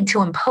need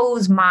to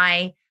impose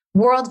my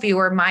worldview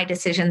or my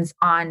decisions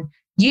on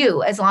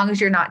you as long as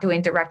you're not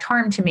doing direct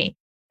harm to me.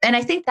 And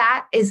I think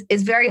that is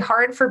very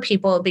hard for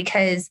people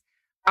because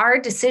our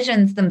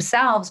decisions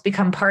themselves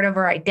become part of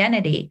our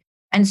identity.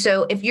 And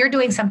so if you're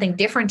doing something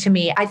different to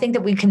me, I think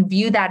that we can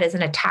view that as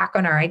an attack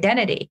on our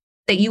identity,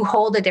 that you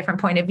hold a different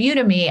point of view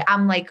to me.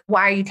 I'm like,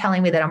 why are you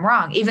telling me that I'm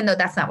wrong? Even though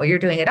that's not what you're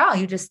doing at all.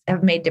 You just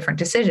have made different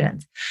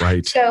decisions.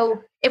 Right.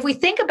 So if we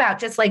think about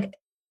just like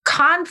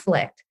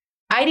conflict,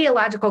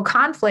 ideological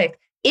conflict,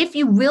 if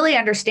you really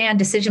understand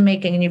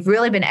decision-making and you've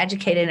really been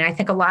educated, and I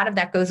think a lot of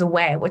that goes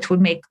away, which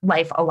would make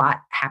life a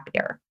lot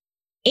happier.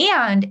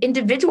 And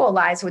individual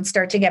lives would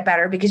start to get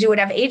better because you would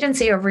have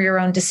agency over your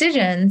own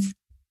decisions,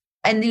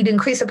 and you'd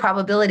increase the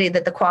probability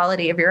that the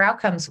quality of your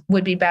outcomes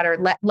would be better,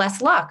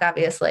 less luck,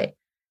 obviously.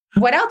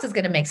 What else is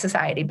going to make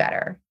society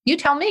better? You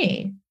tell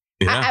me.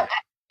 Yeah.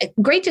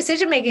 Great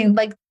decision-making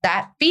like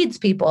that feeds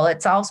people.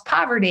 It solves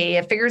poverty.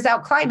 It figures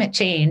out climate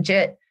change.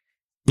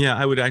 Yeah,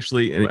 I would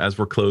actually, as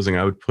we're closing,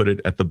 I would put it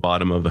at the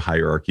bottom of the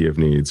hierarchy of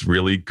needs.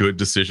 Really good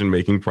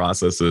decision-making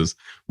processes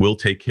will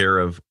take care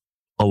of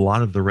a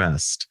lot of the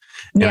rest.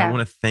 And I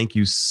want to thank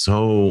you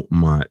so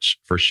much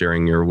for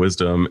sharing your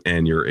wisdom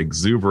and your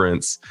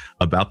exuberance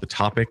about the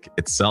topic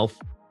itself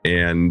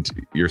and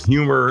your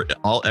humor,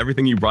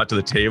 everything you brought to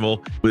the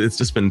table. It's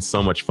just been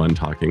so much fun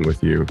talking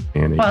with you,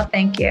 Annie. Well,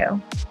 thank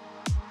you.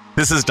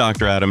 This is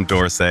Dr. Adam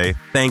Dorsey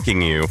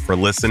thanking you for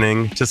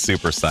listening to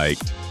Super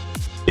Psyched.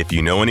 If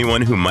you know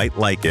anyone who might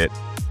like it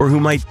or who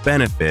might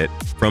benefit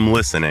from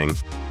listening,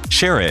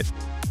 share it.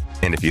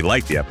 And if you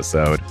like the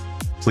episode,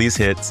 please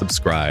hit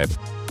subscribe.